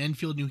Wilmot and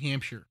Enfield, New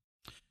Hampshire.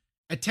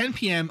 At 10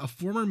 p.m., a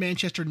former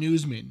Manchester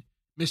newsman,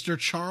 Mr.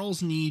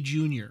 Charles Nee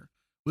Jr.,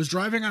 was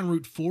driving on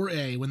Route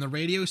 4A when the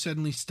radio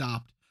suddenly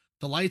stopped,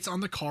 the lights on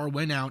the car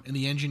went out, and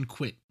the engine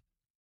quit.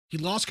 He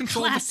lost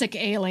control. Classic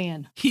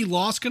alien. He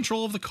lost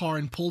control of the car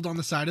and pulled on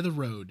the side of the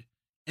road,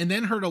 and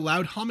then heard a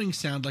loud humming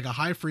sound like a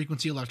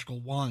high-frequency electrical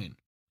whine.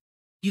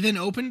 He then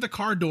opened the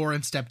car door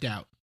and stepped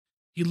out.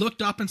 He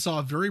looked up and saw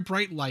a very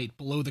bright light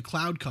below the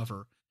cloud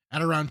cover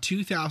at around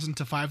 2,000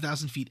 to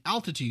 5,000 feet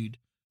altitude,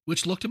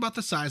 which looked about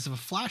the size of a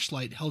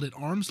flashlight held at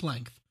arm's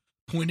length,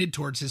 pointed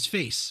towards his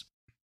face.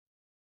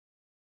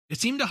 It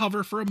seemed to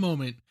hover for a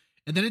moment,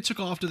 and then it took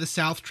off to the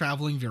south,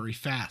 traveling very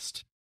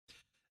fast.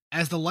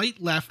 As the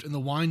light left and the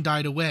whine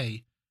died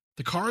away,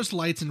 the car's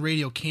lights and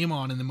radio came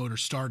on and the motor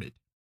started.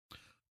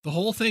 The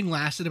whole thing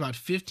lasted about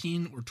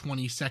 15 or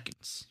 20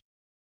 seconds.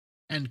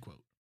 End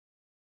quote.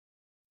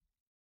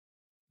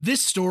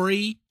 This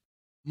story,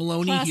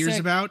 Maloney Classic. hears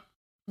about,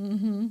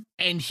 Mm-hmm.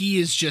 and he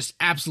is just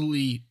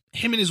absolutely,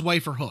 him and his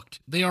wife are hooked.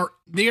 They are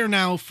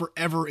now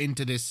forever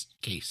into this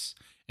case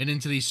and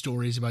into these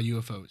stories about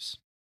UFOs.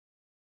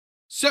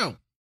 So,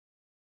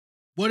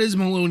 what does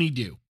Maloney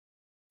do?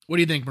 What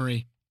do you think,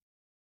 Marie?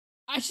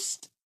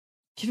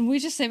 Can we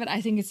just say that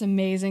I think it's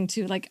amazing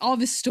too? Like all of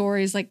his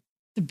stories, like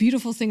the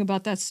beautiful thing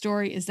about that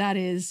story is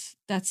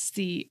that's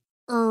the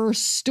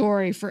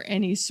story for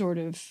any sort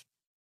of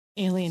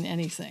alien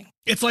anything.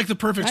 It's like the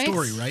perfect Right?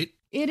 story, right?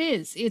 It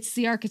is. It's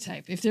the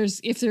archetype. If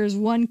there's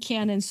one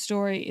canon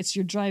story, it's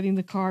you're driving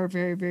the car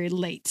very, very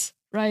late,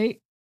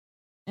 right?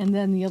 And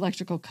then the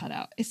electrical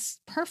cutout. It's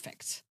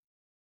perfect.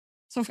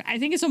 So I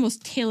think it's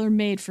almost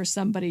tailor-made for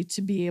somebody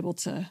to be able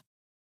to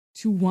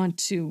want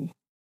to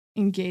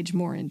engage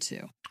more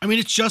into. I mean,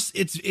 it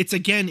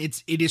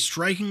is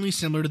strikingly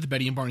similar to the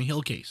Betty and Barney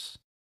Hill case,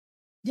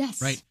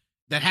 Yes. right?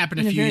 That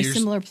happened In a a few very years.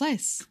 similar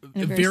place.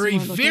 In a Very,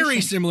 similar very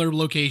location. similar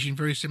location,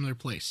 very similar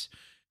place.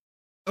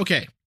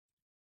 Okay.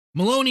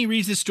 Maloney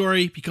reads this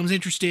story, becomes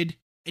interested,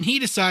 and he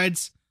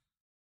decides,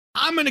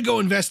 I'm going to go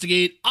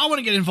investigate. I want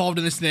to get involved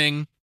in this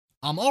thing.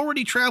 I'm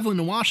already traveling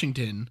to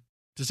Washington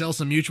to sell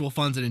some mutual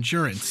funds and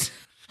insurance.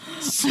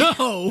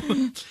 So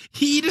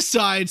he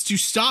decides to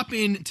stop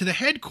in to the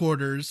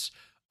headquarters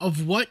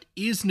of what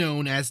is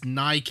known as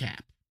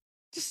NICAP.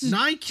 Just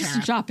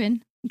to drop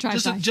in.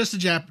 Drive by. Just to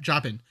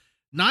drop in.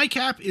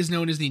 NICAP is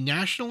known as the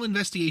National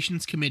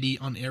Investigations Committee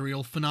on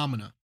Aerial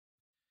Phenomena.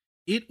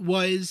 It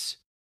was,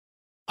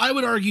 I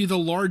would argue, the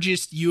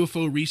largest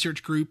UFO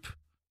research group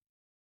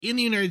in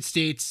the United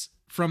States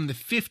from the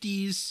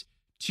 50s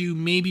to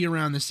maybe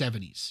around the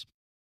 70s.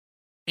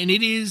 And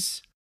it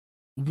is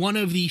one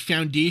of the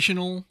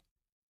foundational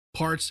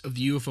parts of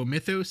the UFO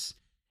mythos.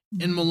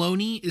 And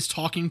Maloney is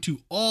talking to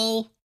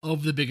all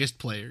of the biggest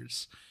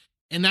players.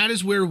 And that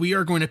is where we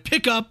are going to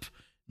pick up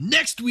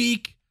next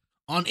week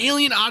on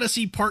Alien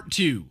Odyssey Part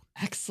 2.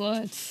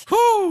 Excellent.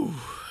 Whew,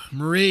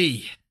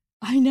 Marie.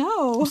 I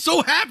know. I'm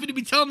so happy to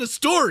be telling the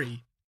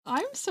story.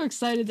 I'm so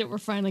excited that we're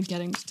finally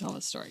getting to tell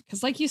the story.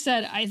 Because like you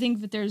said, I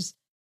think that there's,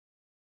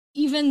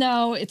 even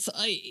though it's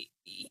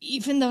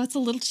a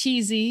little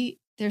cheesy,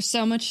 there's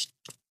so much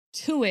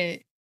to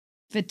it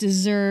that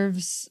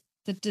deserves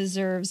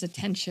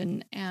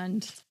attention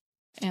and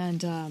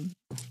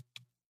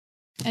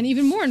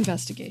even more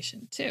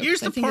investigation too.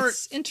 Here's I the think part-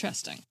 it's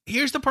interesting.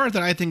 Here's the part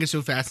that I think is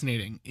so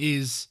fascinating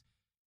is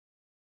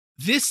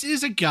this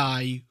is a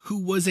guy who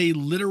was a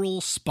literal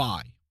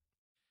spy.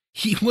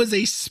 He was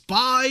a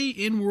spy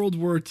in World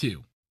War II.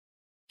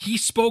 He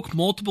spoke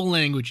multiple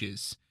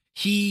languages.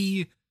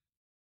 He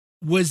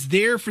was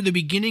there for the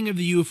beginning of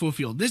the UFO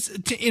field.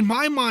 In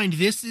my mind,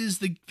 this is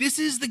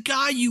the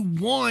guy you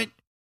want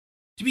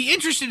to be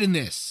interested in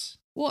this.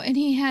 Well, and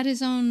he had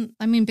his own,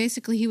 I mean,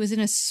 basically he was in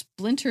a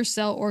splinter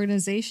cell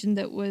organization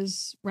that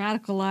was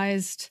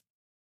radicalized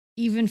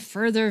even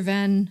further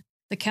than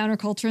the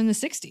counterculture in the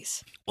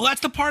 60s. Well,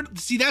 that's the part of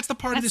That's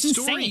this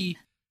story. insane.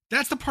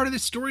 That's the part of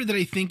this story that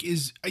I think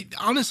is,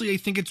 honestly, I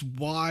think it's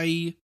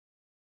why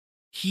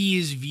he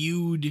is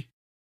viewed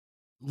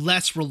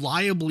less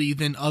reliably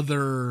than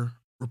other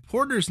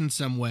reporters in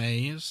some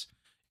ways,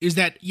 is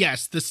that,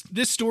 yes, this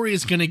story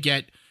is going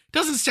to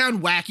doesn't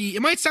sound wacky.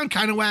 It might sound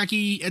kind of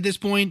wacky at this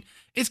point.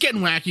 It's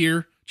getting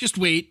wackier. Just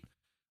wait.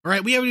 All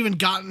right. We haven't even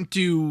gotten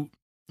to,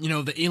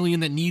 the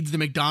alien that needs the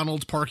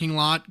McDonald's parking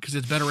lot because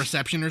it's better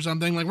reception or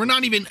something. Like, we're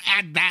not even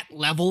at that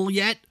level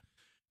yet,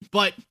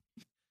 but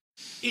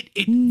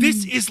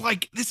this is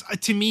like this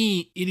to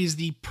me. It is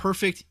the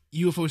perfect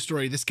UFO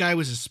story. This guy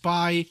was a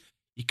spy.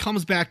 He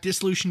comes back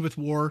disillusioned with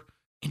war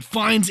and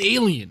finds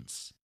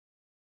aliens.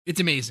 It's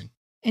amazing.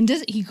 And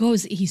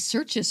he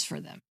searches for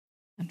them.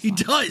 He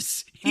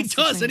does,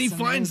 and he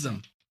finds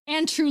them.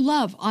 And true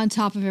love on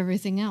top of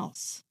everything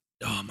else.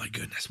 Oh my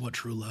goodness, what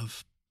true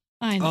love!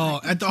 I know.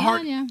 Oh, at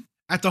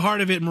the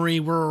heart of it, Marie,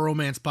 we're a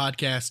romance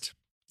podcast.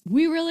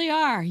 We really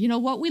are. You know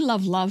what? We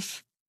love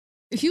love.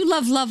 If you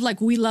love love like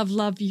we love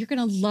love, you're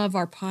gonna love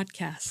our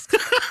podcast.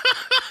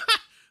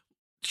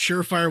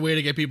 Surefire way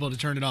to get people to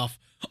turn it off.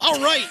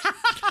 All right.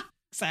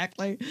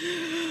 Exactly.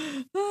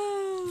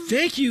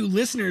 Thank you,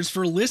 listeners,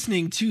 for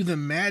listening to the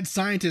Mad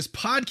Scientist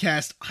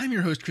podcast. I'm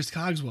your host, Chris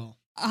Cogswell.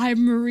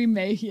 I'm Marie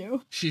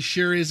Mayhew. She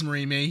sure is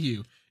Marie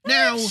Mayhew.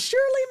 Now,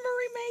 surely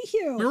Marie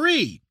Mayhew.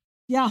 Marie.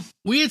 Yeah.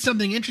 We had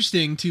something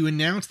interesting to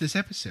announce this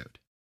episode.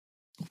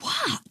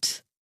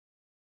 What?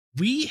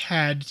 We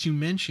had to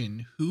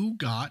mention who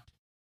got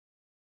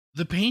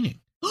the painting.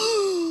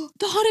 The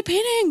haunted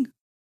painting.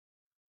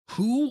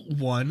 Who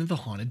won the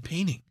haunted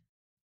painting?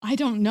 I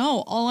don't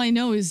know. All I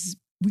know is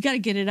we got to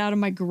get it out of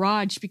my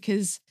garage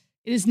because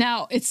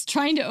it's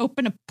trying to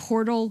open a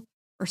portal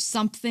or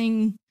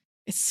something.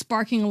 It's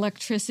sparking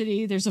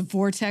electricity. There's a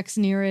vortex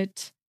near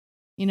it.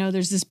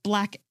 There's this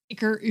black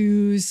ichor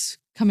ooze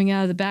coming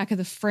out of the back of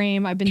the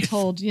frame. I've been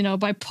told,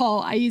 by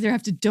Paul, I either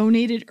have to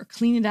donate it or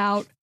clean it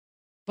out,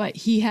 but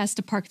he has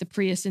to park the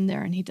Prius in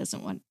there and he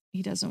doesn't want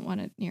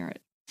it near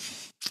it.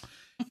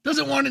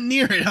 Doesn't want it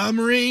near it, huh,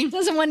 Marie? It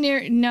doesn't want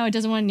it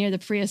near the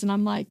Prius. And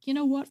I'm like, you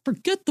know what?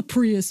 Forget the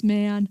Prius,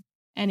 man.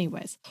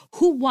 Anyways,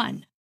 who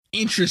won?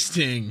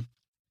 Interesting.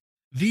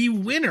 The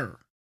winner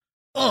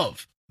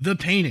of the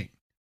painting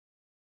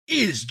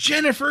is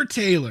Jennifer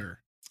Taylor.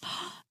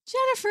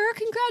 Jennifer,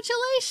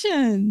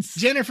 congratulations.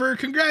 Jennifer,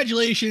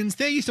 congratulations.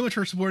 Thank you so much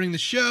for supporting the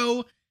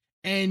show.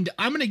 And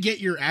I'm going to get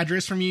your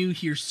address from you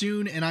here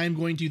soon, and I'm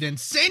going to then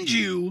send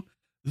you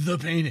the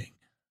painting.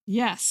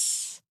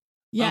 Yes.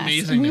 Yes.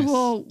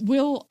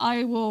 Amazingness.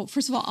 I will,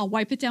 first of all, I'll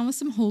wipe it down with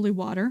some holy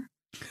water,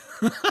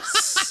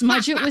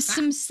 smudge it with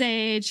some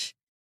sage,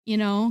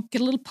 get a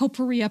little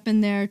potpourri up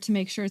in there to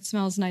make sure it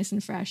smells nice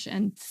and fresh.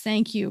 And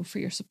thank you for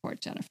your support,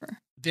 Jennifer.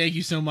 Thank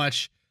you so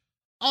much.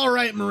 All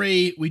right,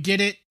 Marie, we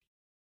did it.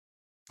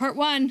 Part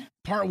one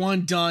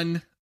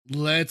done.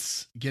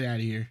 Let's get out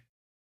of here.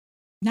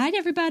 Night,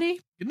 everybody.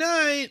 Good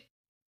night.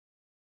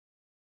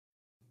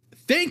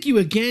 Thank you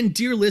again,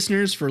 dear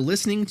listeners, for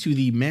listening to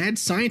the Mad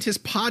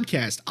Scientist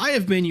podcast. I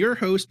have been your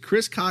host,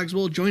 Chris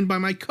Cogswell, joined by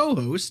my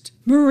co-host,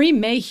 Marie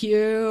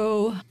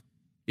Mayhew.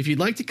 If you'd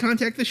like to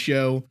contact the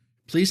show,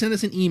 please send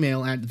us an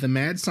email at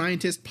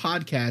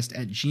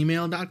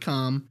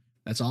themadscientistpodcast@gmail.com.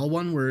 That's all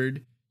one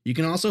word. You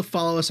can also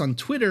follow us on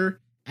Twitter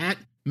at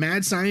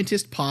Mad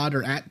Scientist Pod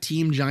or at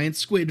Team Giant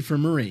Squid for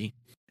Marie.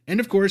 And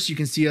of course, you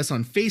can see us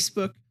on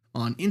Facebook,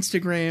 on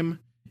Instagram,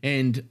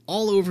 and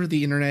all over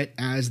the internet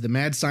as the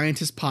Mad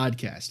Scientist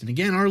Podcast. And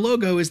again, our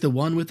logo is the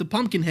one with the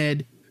pumpkin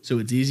head, so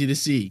it's easy to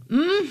see.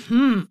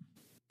 Mm-hmm.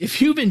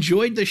 If you've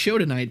enjoyed the show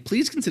tonight,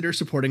 please consider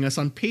supporting us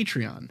on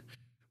Patreon,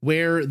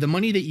 where the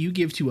money that you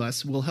give to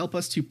us will help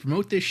us to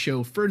promote this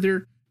show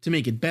further, to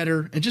make it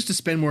better, and just to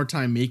spend more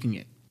time making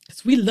it.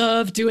 Yes, we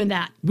love doing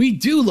that. We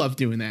do love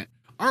doing that.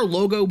 Our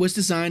logo was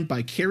designed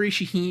by Carrie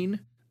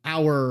Shaheen.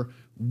 Our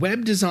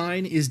web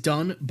design is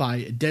done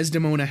by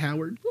Desdemona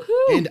Howard.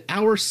 Woohoo! And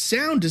our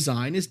sound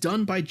design is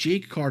done by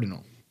Jake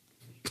Cardinal.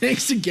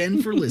 Thanks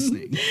again for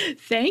listening.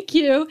 Thank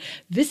you.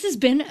 This has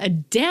been a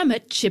Damn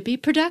It Chippy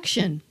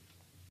production.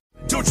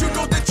 Don't you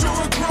know that you're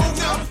a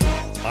grown-up?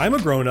 I'm a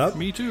grown-up.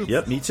 Me too.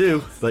 Yep, me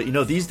too. But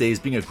these days,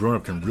 being a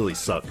grown-up can really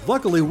suck.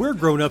 Luckily, we're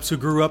grown-ups who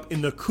grew up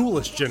in the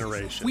coolest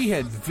generation. We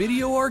had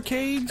video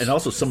arcades. And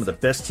also some of the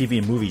best TV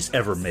and movies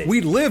ever made.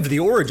 We lived the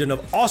origin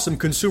of awesome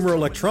consumer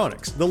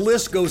electronics. The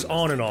list goes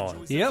on and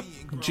on. Yep,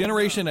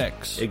 Generation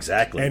X.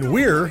 Exactly. And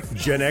we're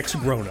Gen X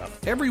grown-up.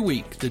 Every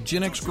week, the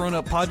Gen X Grown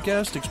Up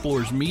podcast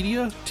explores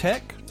media,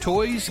 tech,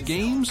 toys,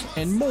 games,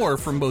 and more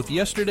from both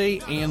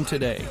yesterday and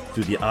today.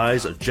 Through the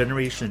eyes of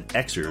Generation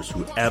Xers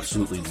who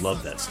absolutely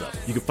love that stuff.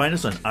 You can find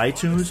us on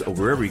iTunes or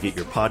wherever you get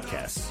your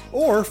podcasts.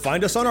 Or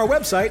find us on our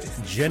website,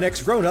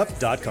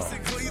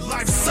 genxgrownup.com.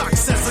 Life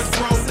sucks as a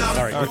grown-up.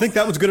 All right, you think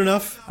that was good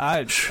enough?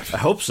 I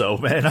hope so,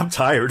 man. I'm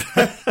tired.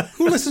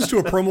 Who listens to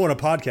a promo on a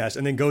podcast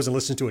and then goes and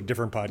listens to a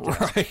different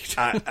podcast? Right.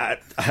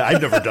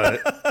 I've never done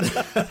it.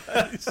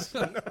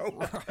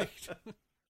 No. Right.